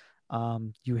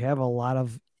 You have a lot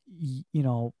of,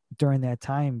 during that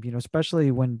time,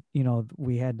 especially when,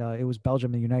 we had, it was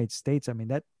Belgium and the United States. I mean,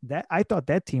 that I thought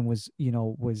that team was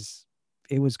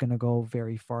going to go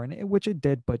very far, and which it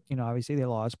did, but, obviously they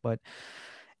lost. But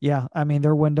yeah, I mean,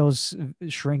 their window's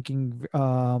shrinking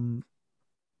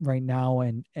right now,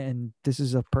 and this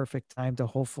is a perfect time to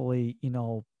hopefully,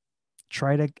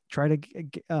 try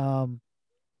to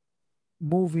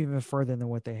move even further than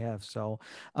what they have. So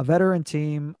a veteran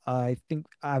team, I think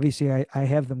obviously I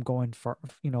have them going far,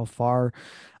 far.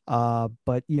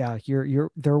 But yeah,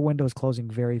 their window is closing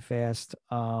very fast.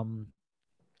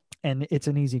 And it's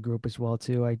an easy group as well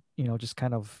too. Just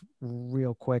kind of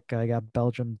real quick, I got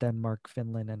Belgium, Denmark,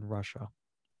 Finland, and Russia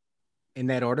In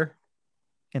that order?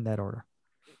 in that order.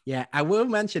 Yeah, I will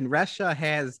mention Russia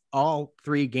has all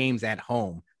 3 games at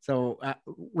home. So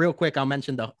real quick, I'll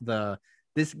mention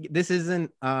this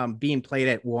isn't being played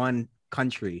at one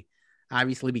country,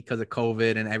 obviously because of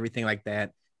COVID and everything like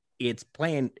that. It's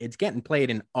getting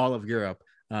played in all of Europe.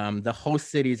 The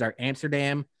host cities are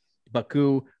Amsterdam,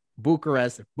 Baku,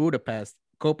 Bucharest, Budapest,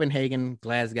 Copenhagen,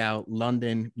 Glasgow,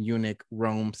 London, Munich,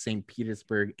 Rome, St.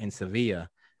 Petersburg, and Sevilla.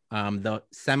 The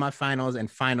semifinals and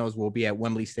finals will be at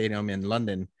Wembley Stadium in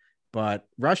London. But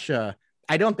Russia,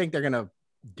 I don't think they're going to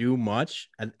do much.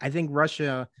 I think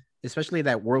Russia, especially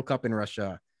that World Cup in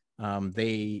Russia,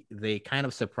 they kind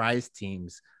of surprised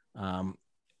teams.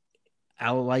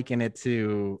 I'll liken it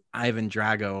to Ivan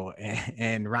Drago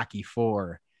and Rocky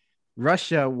IV.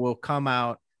 Russia will come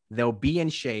out, they'll be in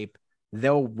shape,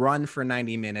 they'll run for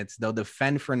 90 minutes, they'll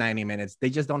defend for 90 minutes. They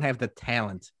just don't have the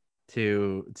talent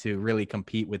to really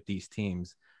compete with these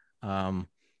teams.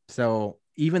 So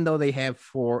even though they have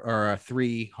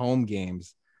 3 home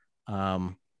games,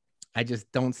 I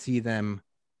just don't see them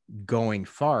going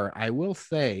far. I will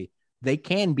say they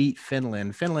can beat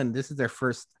Finland. Finland, this is their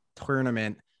first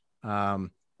tournament,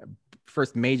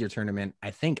 first major tournament,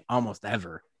 I think almost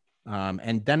ever.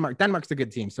 And Denmark's a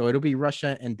good team. So it'll be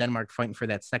Russia and Denmark fighting for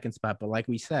that second spot. But like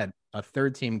we said, a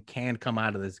third team can come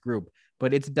out of this group,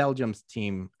 but it's Belgium's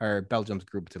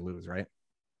group to lose, right?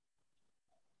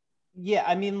 Yeah,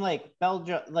 I mean, like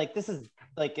Belgium, like this is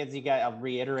like, as you guys, I'll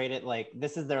reiterate it, like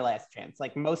this is their last chance.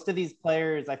 Like most of these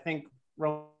players, I think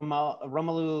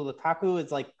Romelu Lukaku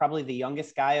is like probably the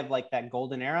youngest guy of like that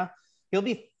golden era. He'll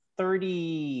be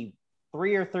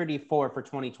 33 or 34 for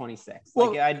 2026.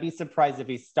 Like I'd be surprised if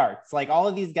he starts. Like all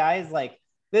of these guys, like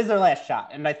this is their last shot.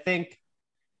 And I think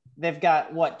they've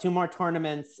got 2 more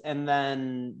tournaments, and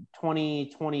then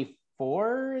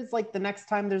 2024 is like the next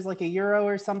time there's like a Euro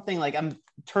or something, like a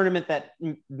tournament that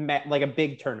like a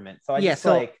big tournament.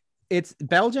 So it's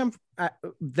Belgium.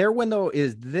 Their window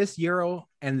is this Euro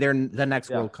and the next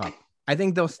World Cup. I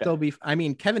think they'll still be. I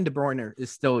mean, Kevin De Bruyne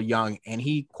is still young, and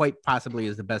he quite possibly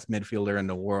is the best midfielder in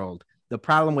the world. The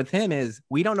problem with him is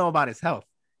we don't know about his health.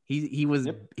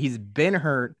 He's been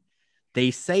hurt.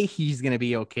 They say he's going to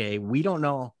be okay. We don't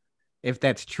know if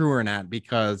that's true or not,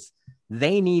 because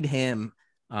they need him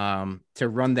to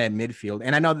run that midfield.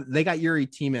 And I know they got Yuri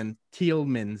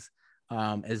Tielemans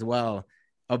as well.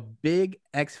 A big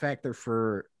X factor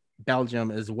for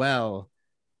Belgium as well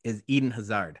is Eden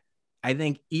Hazard. I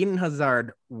think Eden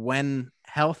Hazard, when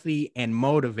healthy and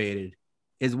motivated,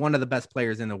 is one of the best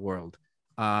players in the world.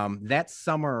 That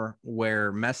summer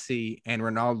where Messi and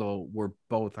Ronaldo were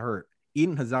both hurt,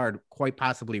 Eden Hazard quite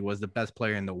possibly was the best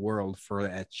player in the world for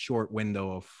that short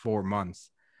window of 4 months.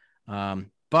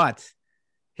 But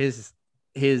his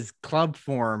club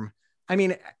form, I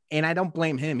mean, and I don't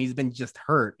blame him. He's been just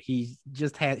hurt. He's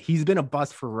been a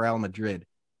bust for Real Madrid.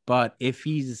 But if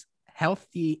he's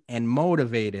healthy and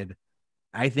motivated,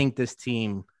 I think this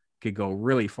team could go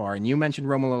really far. And you mentioned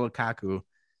Romelu Lukaku.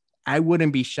 I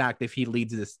wouldn't be shocked if he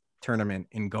leads this tournament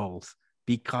in goals,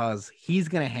 because he's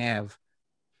going to have,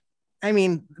 I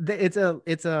mean, it's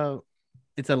a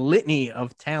litany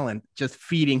of talent just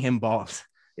feeding him balls.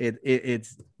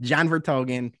 It's Jan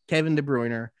Vertonghen, Kevin De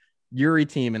Bruyne, Yuri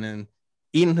Tielemans,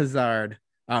 Eden Hazard,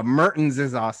 Mertens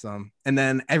is awesome, and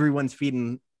then everyone's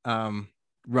feeding Romelu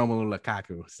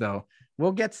Lukaku. So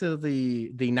we'll get to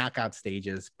the knockout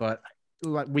stages, but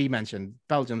like we mentioned,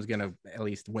 Belgium's gonna at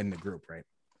least win the group, right?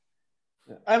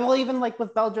 I will even like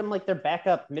with Belgium, like their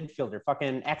backup midfielder,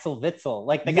 fucking Axel Witsel,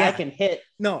 like the guy can hit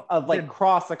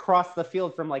cross across the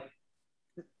field from like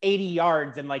 80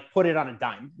 yards and like put it on a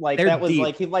dime. Like that was deep.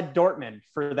 Like he led Dortmund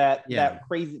for that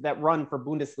run for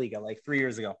Bundesliga like 3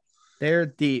 years ago. They're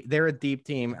deep. They're a deep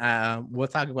team. We'll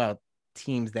talk about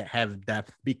teams that have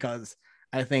depth, because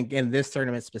I think in this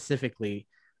tournament specifically,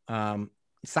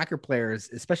 soccer players,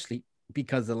 especially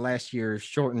because of last year's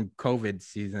shortened COVID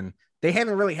season, they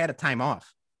haven't really had a time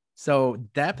off. So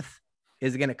depth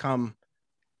is going to come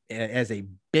as a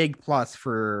big plus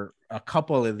for a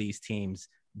couple of these teams,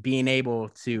 being able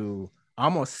to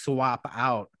almost swap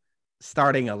out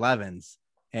starting 11s.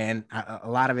 And a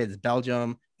lot of it is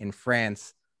Belgium and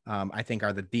France, I think,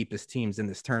 are the deepest teams in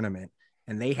this tournament.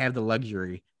 And they have the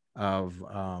luxury of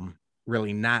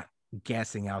really not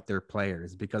gassing out their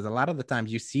players, because a lot of the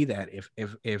times you see that if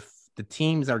the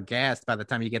teams are gassed by the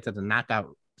time you get to the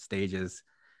knockout stages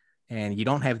and you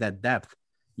don't have that depth,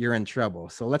 you're in trouble.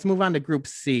 So let's move on to Group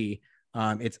C.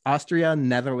 It's Austria,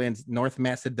 Netherlands, North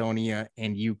Macedonia,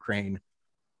 and Ukraine.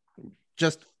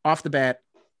 Just off the bat,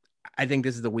 I think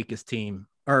this is the weakest team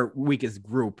or weakest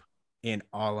group in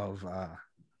all of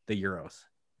the Euros.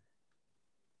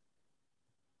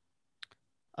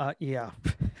 Yeah,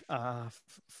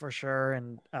 for sure.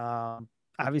 And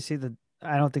obviously,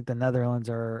 I don't think the Netherlands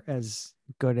are as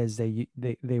good as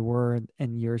they were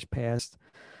in years past.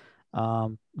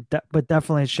 But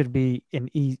definitely it should be an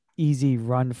easy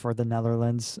run for the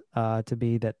Netherlands to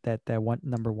be that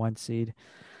number one seed.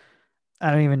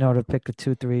 I don't even know to pick a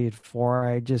 2, 3, and 4.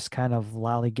 I just kind of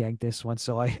lollygagged this one,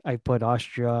 so I put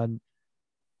Austria.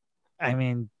 I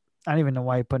mean, I don't even know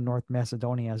why I put North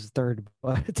Macedonia as third,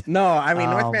 but no, I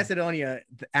mean North Macedonia.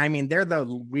 I mean they're the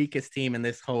weakest team in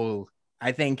this whole.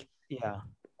 I think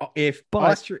if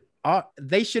Austria,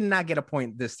 they should not get a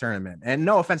point this tournament. And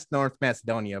no offense to North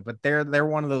Macedonia, but they're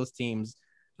one of those teams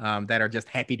that are just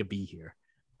happy to be here.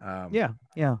 Yeah.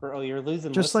 Bro, you're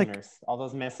losing just listeners, all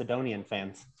those Macedonian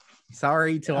fans.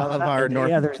 Sorry to all of our North.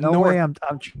 Yeah, there's no way I'm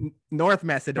North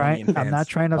Macedonian fans. I'm not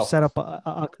trying to upset up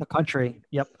a country.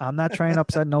 Yep, I'm not trying to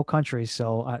upset no country.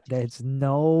 So it's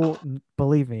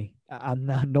believe me, I'm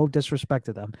not, no disrespect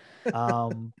to them.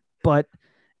 But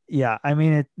yeah, I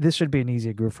mean, this should be an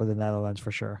easy group for the Netherlands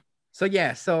for sure. So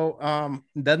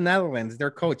the Netherlands,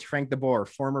 their coach Frank de Boer,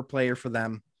 former player for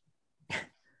them.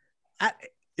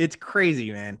 It's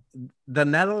crazy, man. The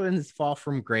Netherlands fall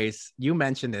from grace. You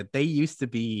mentioned it. They used to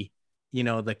be,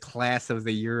 the class of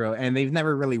the Euro, and they've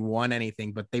never really won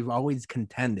anything, but they've always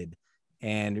contended.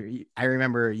 And I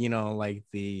remember,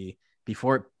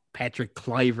 before Patrick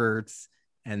Kluivert's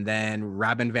and then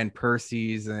Robin van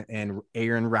Persie's and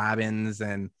Aaron Robbins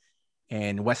and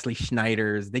Wesley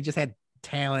Sneijder's, they just had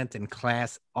talent and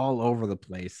class all over the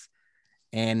place.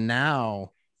 And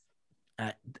now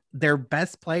their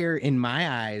best player in my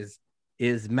eyes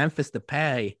is Memphis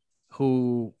Depay,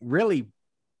 who really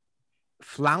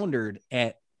floundered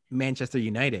at Manchester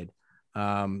United.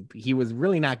 He was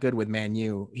really not good with Man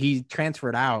U. He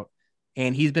transferred out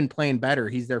and he's been playing better.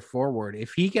 He's their forward.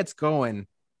 If he gets going,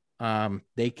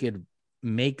 they could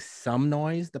make some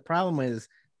noise. The problem is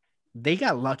they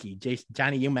got lucky.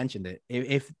 Johnny, you mentioned it.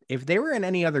 If they were in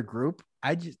any other group,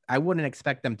 I wouldn't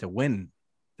expect them to win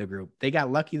the group. They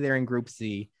got lucky there in Group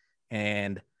C,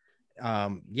 and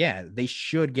they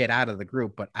should get out of the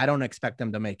group, but I don't expect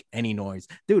them to make any noise.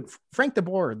 Dude, Frank de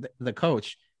Boer, the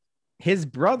coach, his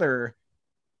brother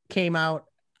came out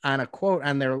on a quote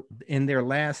on their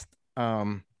last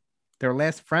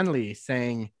friendly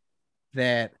saying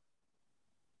that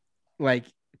like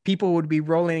people would be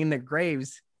rolling in their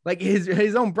graves. Like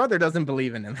his own brother doesn't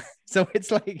believe in him. So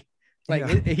it's like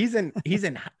he's in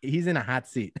a hot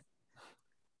seat.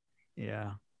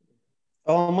 Yeah.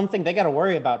 Oh, and one thing they got to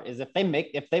worry about is when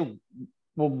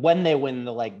they win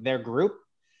their group,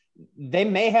 they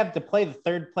may have to play the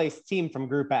third place team from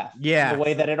Group F. Yeah, the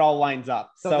way that it all lines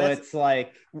up. So it's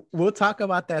like we'll talk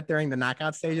about that during the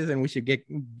knockout stages, and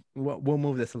we'll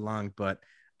move this along. But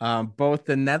both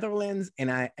the Netherlands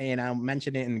and I'll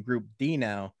mention it in Group D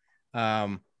now.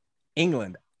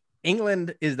 England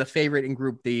is the favorite in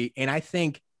Group D, and I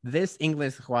think this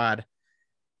English squad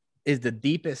is the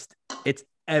deepest it's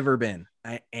ever been.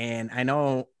 I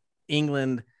know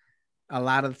England a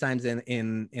lot of the times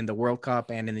in the World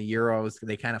Cup and in the Euros,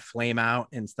 they kind of flame out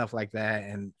and stuff like that,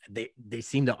 and they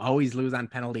seem to always lose on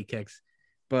penalty kicks.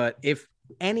 But if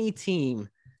any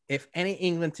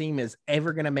England team is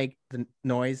ever going to make the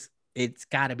noise, it's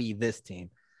got to be this team.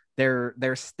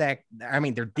 They're stacked. I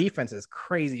mean, their defense is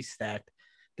crazy stacked.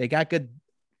 They got good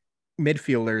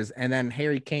midfielders, and then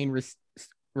Harry Kane,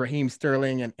 Raheem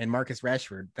Sterling, and Marcus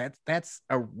Rashford. That's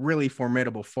a really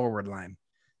formidable forward line.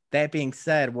 That being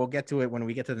said, we'll get to it when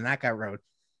we get to the knockout road.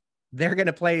 They're going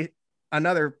to play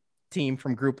another team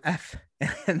from Group F,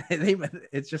 and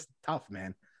it's just tough,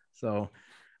 man. So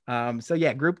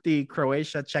Group D: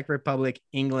 Croatia, Czech Republic,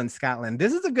 England, Scotland.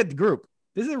 This is a good group.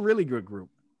 This is a really good group.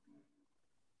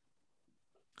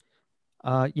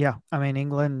 Yeah, I mean,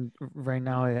 England right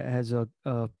now has a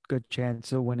good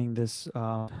chance of winning this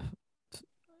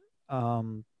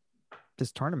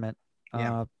this tournament.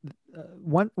 Yeah.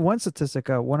 One statistic,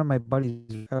 one of my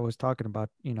buddies was talking about,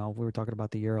 we were talking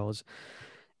about the Euros,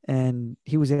 and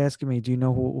he was asking me, do you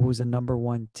know who's the number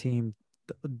one team,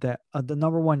 that the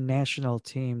number one national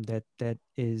team that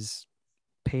is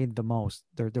paid the most?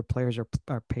 Their players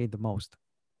are paid the most.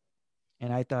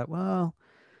 And I thought, well,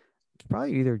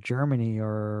 probably either Germany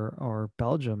or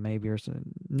Belgium, maybe, or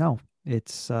no,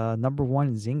 it's number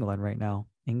one is England right now.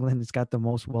 England has got the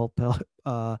most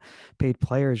paid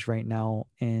players right now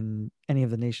in any of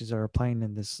the nations that are playing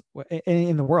in this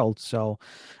in the world. So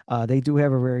they do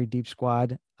have a very deep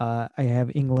squad. I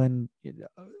have England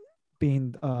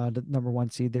being the number one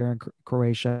seed there, in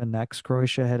Croatia next.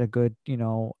 Croatia had a good,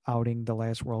 outing the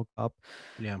last World Cup.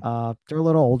 Yeah. They're a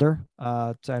little older,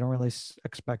 so I don't really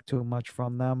expect too much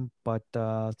from them, but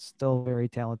still very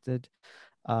talented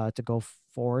to go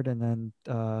forward. And then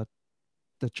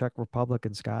the Czech Republic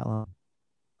and Scotland.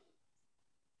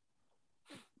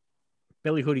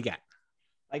 Billy, who do you got?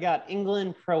 I got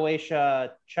England,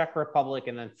 Croatia, Czech Republic,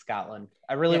 and then Scotland.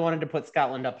 I really wanted to put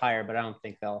Scotland up higher, but I don't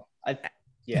think they'll.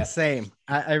 Yeah, same.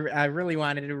 I really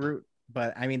wanted to root,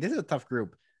 but I mean, this is a tough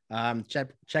group.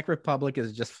 Czech Republic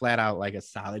is just flat out like a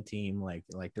solid team. Like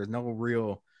there's no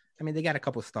real. I mean, they got a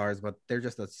couple stars, but they're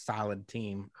just a solid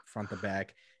team front to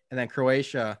back. And then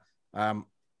Croatia,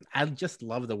 I just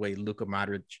love the way Luka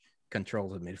Modric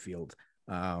controls the midfield.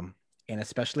 And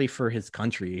especially for his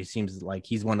country, he seems like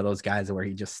he's one of those guys where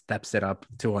he just steps it up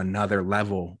to another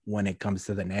level when it comes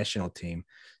to the national team.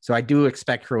 So I do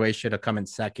expect Croatia to come in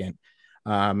second.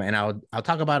 And I'll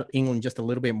talk about England just a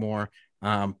little bit more.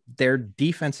 Their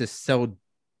defense is so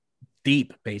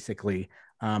deep, basically.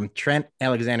 Trent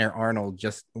Alexander-Arnold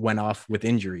just went off with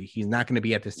injury. He's not going to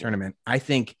be at this tournament. I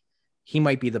think he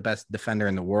might be the best defender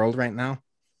in the world right now.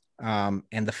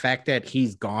 And the fact that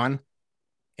he's gone,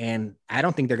 and I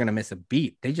don't think they're going to miss a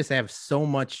beat. They just have so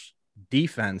much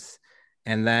defense.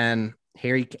 And then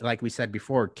Harry, like we said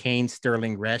before, Kane,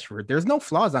 Sterling, Rashford, there's no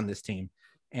flaws on this team.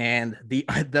 And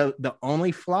the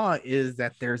only flaw is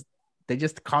that they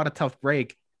just caught a tough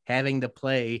break having to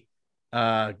play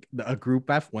a Group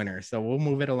F winner. So we'll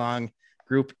move it along.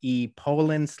 Group E: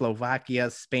 Poland, Slovakia,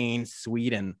 Spain,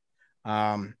 Sweden.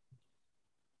 I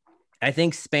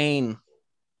think Spain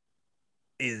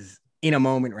is in a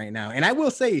moment right now. And I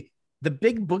will say the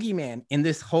big boogeyman in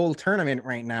this whole tournament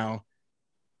right now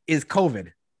is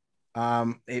COVID.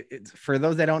 For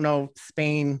those that don't know,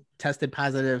 Spain tested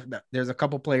positive. There's a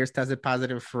couple players tested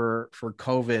positive for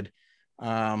COVID.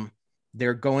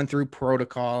 They're going through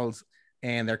protocols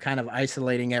and they're kind of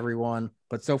isolating everyone.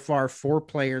 But so far, 4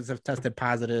 players have tested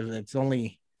positive. It's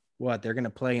only they're going to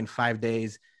play in 5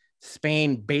 days.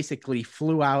 Spain basically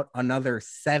flew out another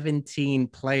 17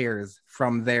 players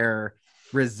from their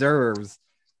reserves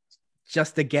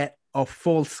just to get a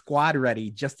full squad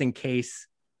ready, just in case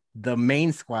the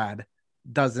main squad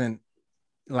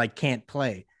can't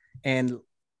play. And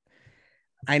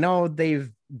I know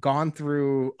they've gone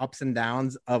through ups and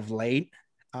downs of late,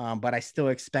 but I still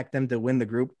expect them to win the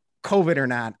group. COVID or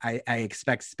not, I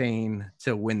expect Spain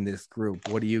to win this group.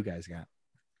 What do you guys got?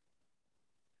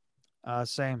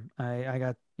 Same. I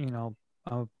got,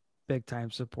 a big time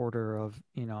supporter of,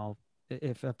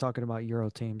 if I'm talking about Euro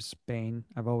teams, Spain.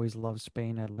 I've always loved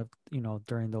Spain. I lived,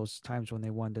 during those times when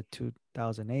they won the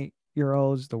 2008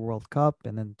 Euros, the World Cup,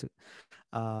 and then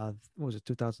what was it,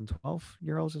 2012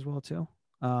 Euros as well too.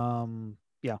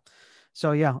 Yeah.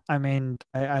 So yeah, I mean,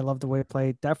 I love the way it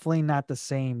played. Definitely not the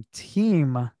same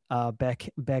team back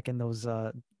in those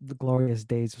the glorious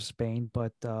days of Spain,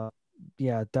 but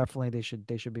yeah, definitely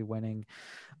they should be winning.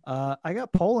 I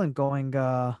got Poland going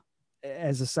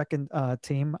as a second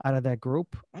team out of that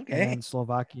group, Okay. and then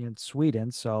Slovakia and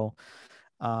Sweden. So,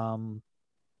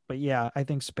 but yeah, I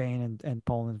think Spain and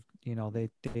Poland, they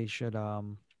should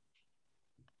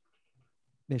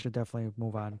definitely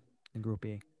move on in Group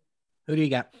E. Who do you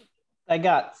got? I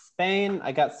got Spain,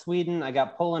 I got Sweden, I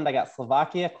got Poland, I got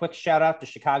Slovakia. Quick shout out to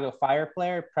Chicago Fire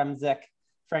player Premzek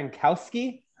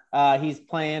Frankowski. He's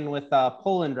playing with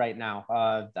Poland right now.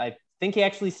 I think he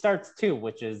actually starts too,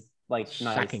 which is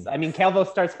shocking. Nice. I mean, Calvo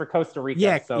starts for Costa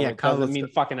Rica, so it doesn't mean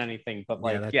fucking anything.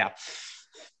 But yeah.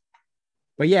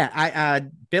 But yeah,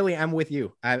 Billy, I'm with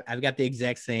you. I've got the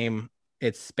exact same.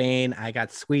 It's Spain. I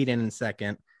got Sweden in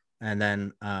second, and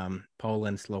then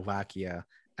Poland, Slovakia.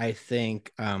 I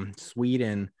think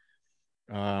Sweden.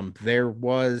 There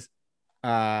was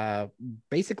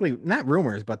basically not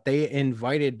rumors, but they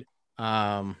invited.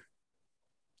 Oh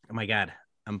my God,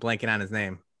 I'm blanking on his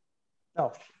name.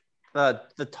 Oh,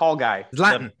 the tall guy,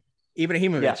 Zlatan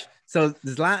Ibrahimovic. Yeah. So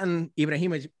Zlatan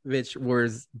Ibrahimovic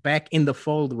was back in the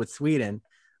fold with Sweden,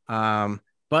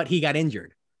 but he got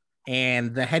injured,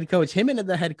 and the head coach, him and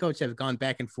the head coach have gone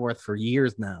back and forth for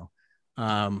years now.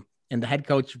 And the head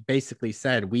coach basically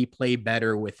said, "We play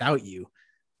better without you,"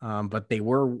 but they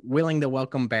were willing to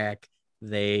welcome back.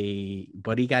 But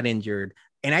he got injured.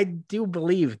 And I do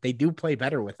believe they do play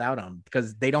better without him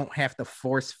because they don't have to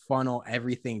force funnel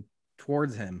everything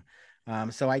towards him.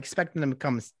 So I expect them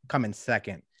to come in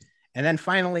second. And then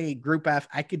finally, Group F.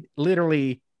 I could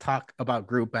literally talk about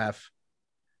Group F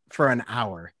for an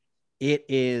hour. It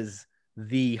is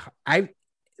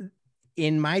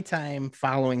in my time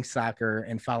following soccer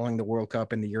and following the World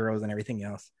Cup and the Euros and everything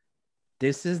else,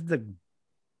 this is the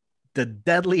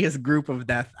deadliest group of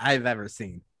death I've ever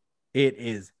seen. It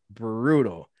is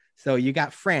brutal. So you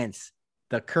got France,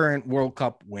 the current World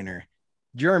Cup winner,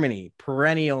 Germany,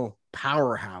 perennial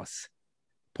powerhouse,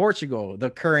 Portugal, the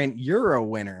current Euro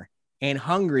winner, and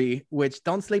Hungary, which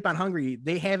don't sleep on Hungary.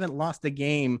 They haven't lost a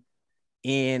game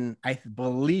in, I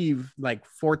believe, like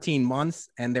 14 months,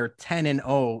 and they're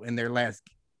 10-0 in their last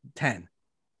 10.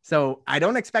 So I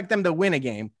don't expect them to win a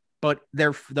game, but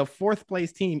they're the fourth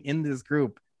place team in this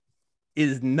group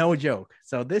is no joke.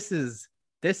 So this is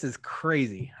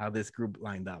crazy how this group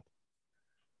lined up.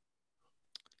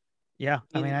 Yeah,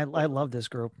 I mean, I love this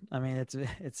group. I mean, it's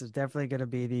definitely going to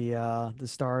be the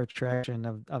star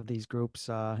attraction of these groups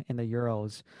in the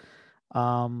Euros.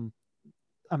 I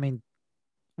mean,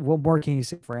 what more can you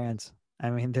say, France?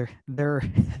 I mean,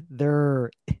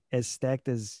 they're as stacked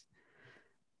as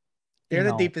they're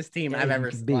the deepest team I've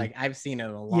ever I've seen in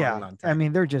a long time. I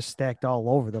mean, they're just stacked all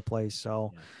over the place.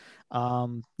 So,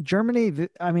 Germany,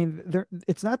 I mean,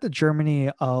 it's not the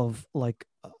Germany of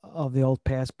the old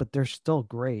past, but they're still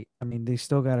great. I mean, they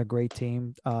still got a great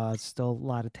team. Still a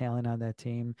lot of talent on that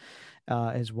team,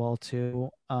 as well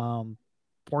too.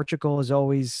 Portugal is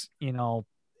always,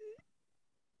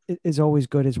 is always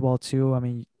good as well too. I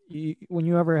mean, when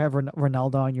you ever have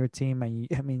Ronaldo on your team,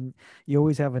 I mean, you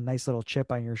always have a nice little chip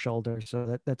on your shoulder,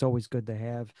 so that's always good to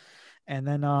have. And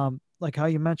then, like how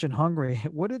you mentioned Hungary,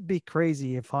 would it be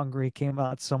crazy if Hungary came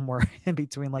out somewhere in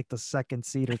between like the second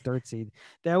seed or third seed?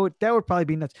 That would probably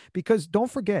be nuts. Because don't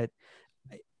forget,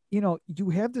 you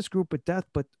have this group of death,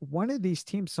 but one of these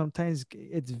teams sometimes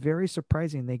it's very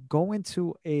surprising. They go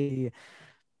into a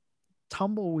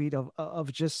tumbleweed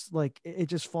of just like it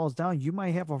just falls down. You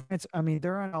might have I mean,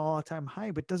 they're on an all-time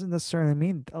high, but doesn't necessarily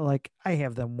mean like I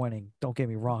have them winning. Don't get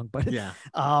me wrong, but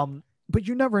but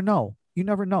you never know. You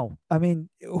never know. I mean,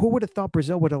 who would have thought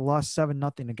Brazil would have lost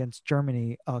 7-0 against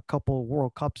Germany a couple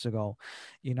World Cups ago?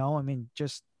 I mean,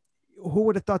 just who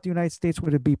would have thought the United States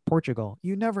would have beat Portugal?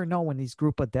 You never know in these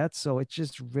group of deaths, so it's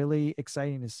just really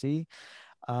exciting to see.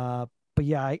 But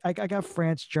yeah, I got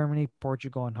France, Germany,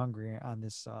 Portugal, and Hungary on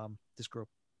this group.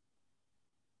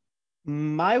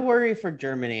 My worry for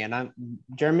Germany, and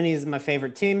Germany is my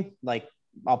favorite team. Like,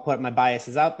 I'll put my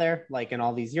biases out there, like in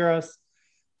all these Euros.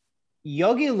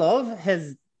 Yogi Löw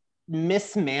has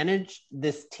mismanaged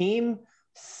this team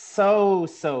so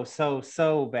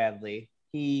badly.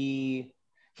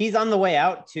 He's on the way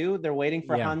out too. They're waiting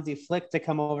for Hansi Flick to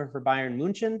come over for Bayern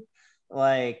München.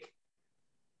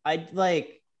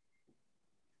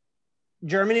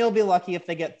 Germany will be lucky if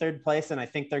they get third place, and I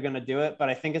think they're going to do it. But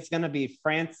I think it's going to be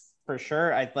France for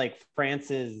sure. I like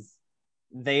France's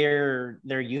their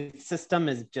youth system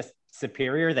is just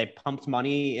superior. They pumped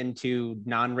money into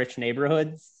non-rich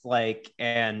neighborhoods,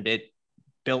 and it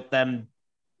built them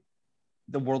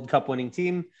the World Cup winning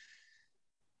team.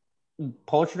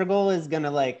 Portugal is going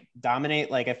to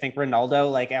dominate. I think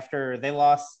Ronaldo, after they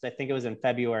lost, I think it was in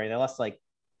February, they lost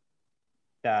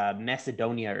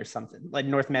Macedonia or something, like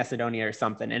North Macedonia or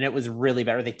something. And it was really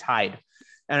bad. They tied.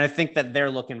 And I think that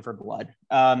they're looking for blood.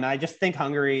 I just think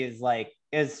Hungary is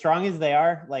as strong as they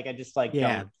are. I just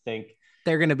don't think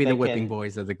they're going to be the whipping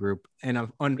boys of the group. And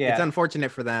it's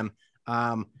unfortunate for them.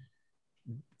 I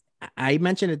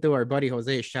mentioned it to our buddy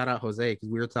Jose. Shout out Jose, because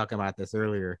we were talking about this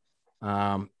earlier.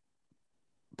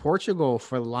 Portugal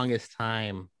for the longest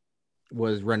time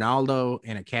was Ronaldo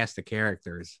and a cast of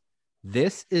characters.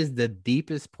 This is the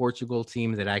deepest Portugal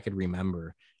team that I could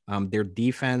remember. Their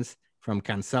defense, from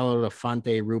Cancelo to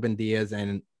Fonte, Ruben Diaz,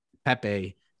 and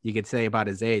Pepe, you could say about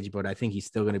his age, but I think he's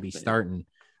still going to be starting.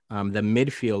 The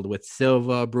midfield with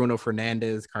Silva, Bruno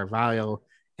Fernandes, Carvalho,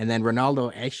 and then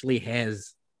Ronaldo actually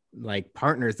has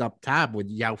partners up top with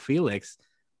João Felix.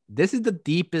 This is the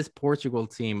deepest Portugal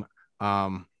team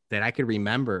that I could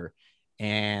remember,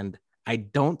 and I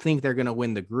don't think they're going to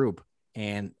win the group.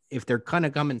 And if they're going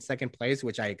to come in second place,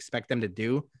 which I expect them to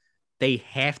do, they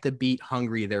have to beat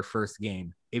Hungary their first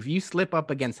game. If you slip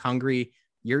up against Hungary,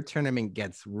 your tournament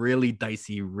gets really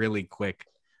dicey really quick.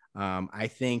 I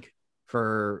think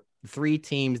for the three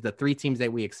teams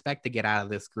that we expect to get out of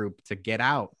this group to get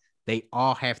out, they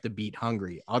all have to beat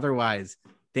Hungary. Otherwise,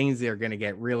 things are going to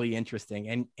get really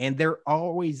interesting. And there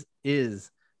always is,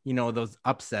 those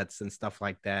upsets and stuff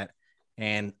like that.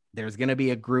 And there's going to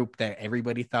be a group that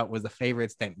everybody thought was the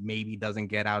favorites that maybe doesn't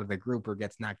get out of the group or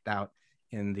gets knocked out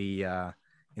in the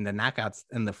in the knockouts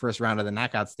in the first round of the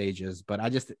knockout stages. But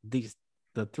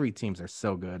the three teams are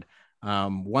so good.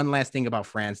 One last thing about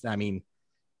France. I mean,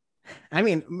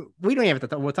 we don't have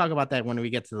to. We'll talk about that when we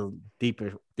get to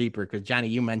the deeper. Because Johnny,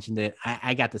 you mentioned it.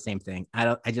 I got the same thing.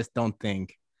 I just don't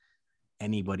think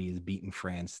anybody is beating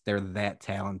France. They're that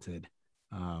talented,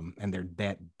 and they're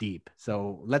that deep.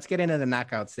 So let's get into the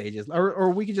knockout stages,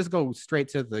 or we could just go straight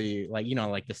to the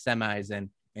like the semis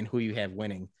and who you have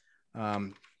winning.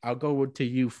 I'll go to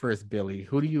you first, Billy.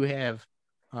 Who do you have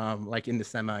like in the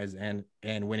semis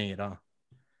and winning it all?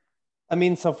 I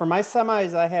mean, so for my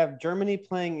semis, I have Germany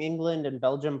playing England and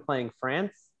Belgium playing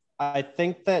France. I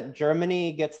think that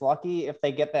Germany gets lucky if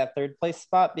they get that third place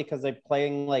spot because they're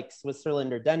playing like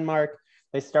Switzerland or Denmark.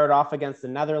 They start off against the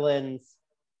Netherlands.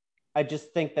 I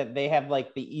just think that they have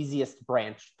like the easiest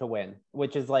branch to win,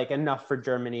 which is like enough for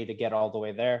Germany to get all the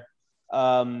way there.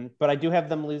 But I do have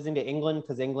them losing to England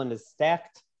because England is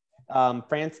stacked.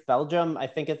 France, Belgium, I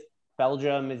think it's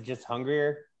Belgium is just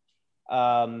hungrier.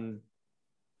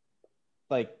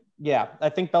 I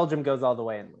think Belgium goes all the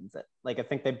way and wins it. Like, I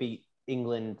think they beat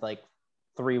England like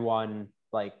 3-1,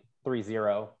 like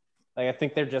 3-0. Like, I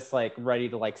think they're just like ready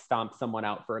to like stomp someone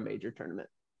out for a major tournament.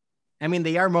 I mean,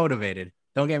 they are motivated.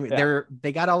 Don't get me. Yeah.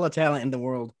 They got all the talent in the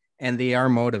world, and they are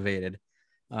motivated.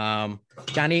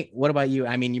 Johnny, what about you?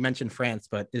 I mean, you mentioned France,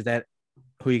 but is that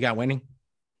who you got winning?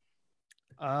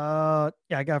 Yeah,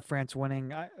 I got France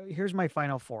winning. Here's my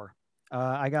final four.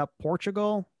 I got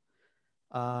Portugal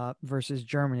versus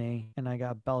Germany, and I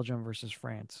got Belgium versus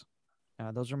France.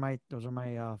 Those are my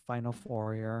final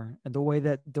four here. And the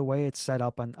way it's set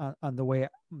up on the way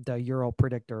the Euro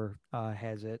predictor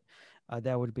has it,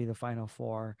 that would be the final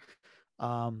four.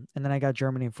 And then I got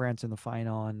Germany and France in the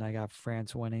final, and I got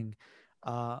France winning.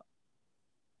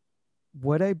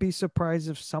 Would I be surprised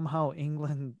if somehow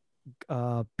England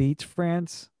beats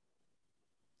France?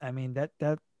 I mean, that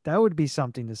would be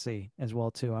something to see as well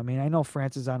too. I mean, I know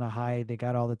France is on a high; they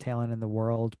got all the talent in the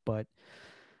world, but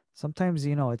sometimes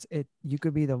you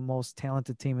could be the most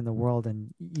talented team in the world,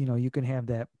 and you can have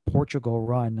that Portugal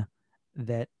run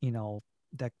that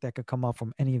that could come up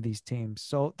from any of these teams.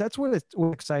 So that's what's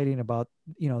exciting about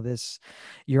this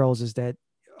Euros is that,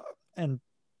 and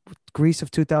Greece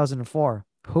of 2004.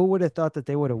 Who would have thought that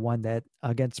they would have won that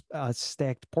against a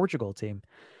stacked Portugal team?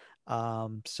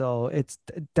 So it's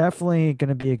definitely going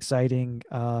to be exciting.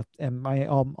 And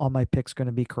all my picks going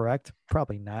to be correct?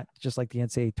 Probably not. Just like the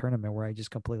NCAA tournament where I just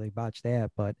completely botched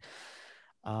that. But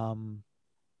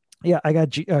yeah, I got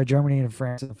Germany and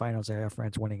France in the finals. I have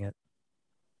France winning it.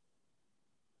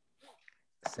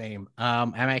 Same.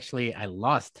 I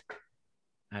lost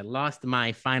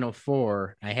my final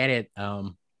four. I had it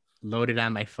loaded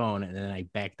on my phone and then I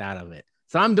backed out of it.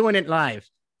 So I'm doing it live.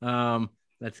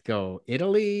 Let's go.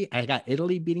 Italy. I got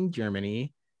Italy beating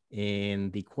Germany in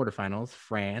the quarterfinals,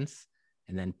 France,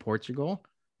 and then Portugal,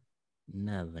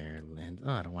 Netherlands.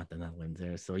 Oh, I don't want the Netherlands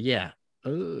there. So yeah.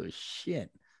 Oh shit.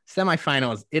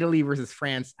 Semifinals, Italy versus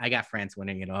France. I got France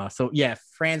winning it all. So yeah,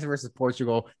 France versus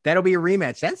Portugal. That'll be a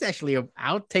rematch. That's actually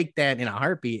I'll take that in a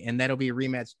heartbeat, and that'll be a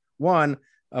rematch. One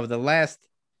of the last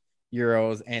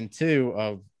Euros and two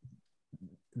of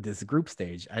this group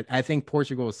stage. I think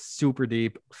Portugal is super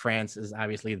deep. France is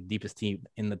obviously the deepest team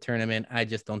in the tournament. I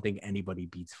just don't think anybody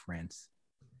beats France.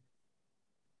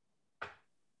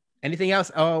 Anything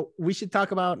else? Oh, we should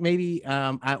talk about maybe.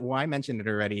 I mentioned it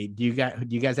already. Do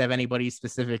you guys have anybody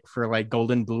specific for like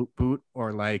Golden Boot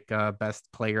or like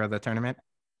best player of the tournament?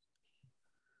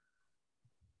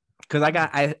 Because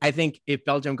I think if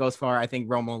Belgium goes far, I think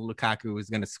Romelu Lukaku is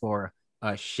going to score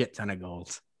a shit ton of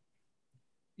goals.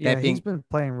 Yeah, he's been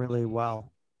playing really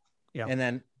well. Yeah, and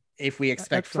then if we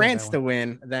expect France to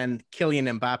win, then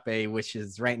Kylian Mbappe, which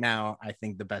is right now I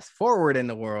think the best forward in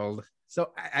the world. So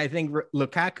I think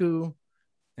Lukaku,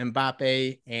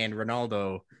 Mbappe, and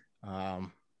Ronaldo,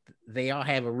 they all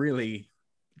have a really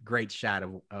great shot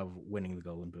of winning the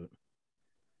Golden Boot.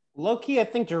 Low-key, I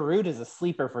think Giroud is a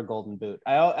sleeper for Golden Boot.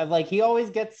 I like he always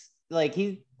gets like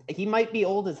he might be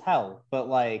old as hell, but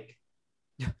like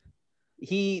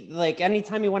he like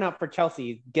anytime he went out for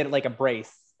Chelsea, get like a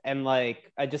brace. And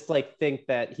like I just like think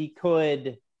that him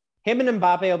and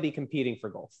Mbappe will be competing for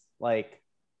goals. Like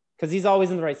because he's always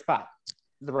in the right spot,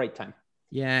 the right time.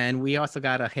 Yeah, and we also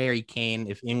got a Harry Kane.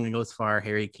 If England goes far,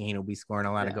 Harry Kane will be scoring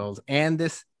a lot of goals. And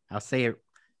this, I'll say it,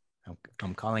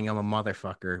 I'm calling him a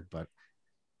motherfucker, but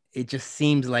it just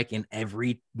seems like in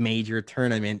every major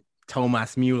tournament,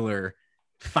 Thomas Mueller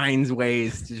finds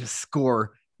ways to just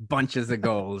score bunches of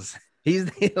goals. He's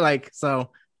like,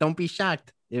 so don't be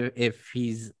shocked if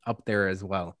he's up there as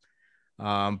well.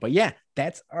 But yeah,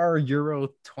 that's our Euro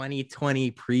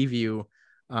 2020 preview.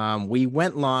 We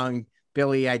went long.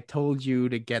 Billy, I told you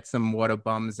to get some water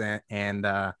bums and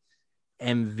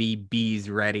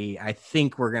MVBs ready. I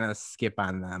think we're going to skip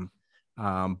on them.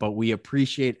 But we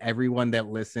appreciate everyone that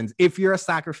listens. If you're a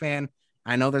soccer fan,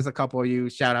 I know there's a couple of you.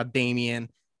 Shout out Damien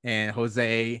and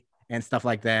Jose and stuff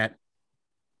like that.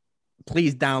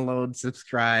 Please download,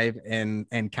 subscribe, and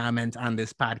comment on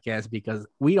this podcast, because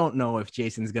we don't know if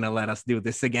Jason's going to let us do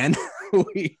this again.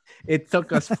 It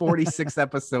took us 46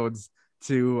 episodes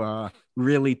to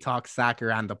really talk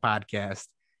soccer on the podcast,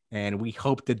 and we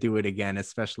hope to do it again,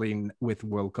 especially with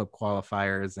World Cup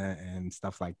qualifiers and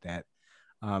stuff like that.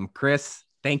 Chris,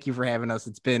 thank you for having us.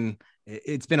 It's been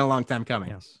a long time coming.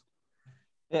 Yes.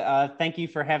 Thank you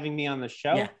for having me on the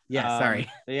show. Yeah. Sorry.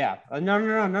 Yeah.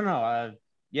 No.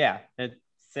 Yeah. It's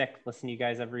sick listening to you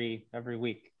guys every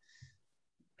week.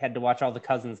 Had to watch all the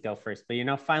cousins go first, but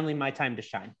finally my time to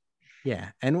shine. Yeah.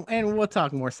 And we'll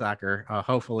talk more soccer.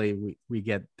 Hopefully we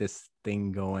get this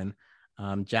thing going.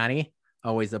 Johnny,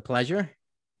 always a pleasure.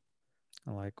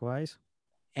 Likewise.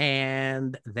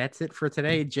 And that's it for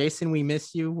today. Jason, we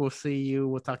miss you. We'll see you.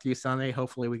 We'll talk to you Sunday.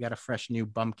 Hopefully we got a fresh new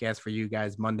BumCast for you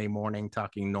guys Monday morning,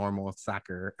 talking normal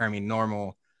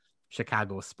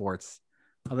Chicago sports.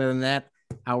 Other than that,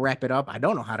 I'll wrap it up. I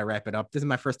don't know how to wrap it up. This is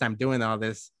my first time doing all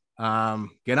this. Good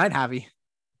night, Javi.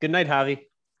 Good night, Javi.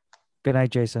 Good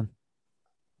night, Jason.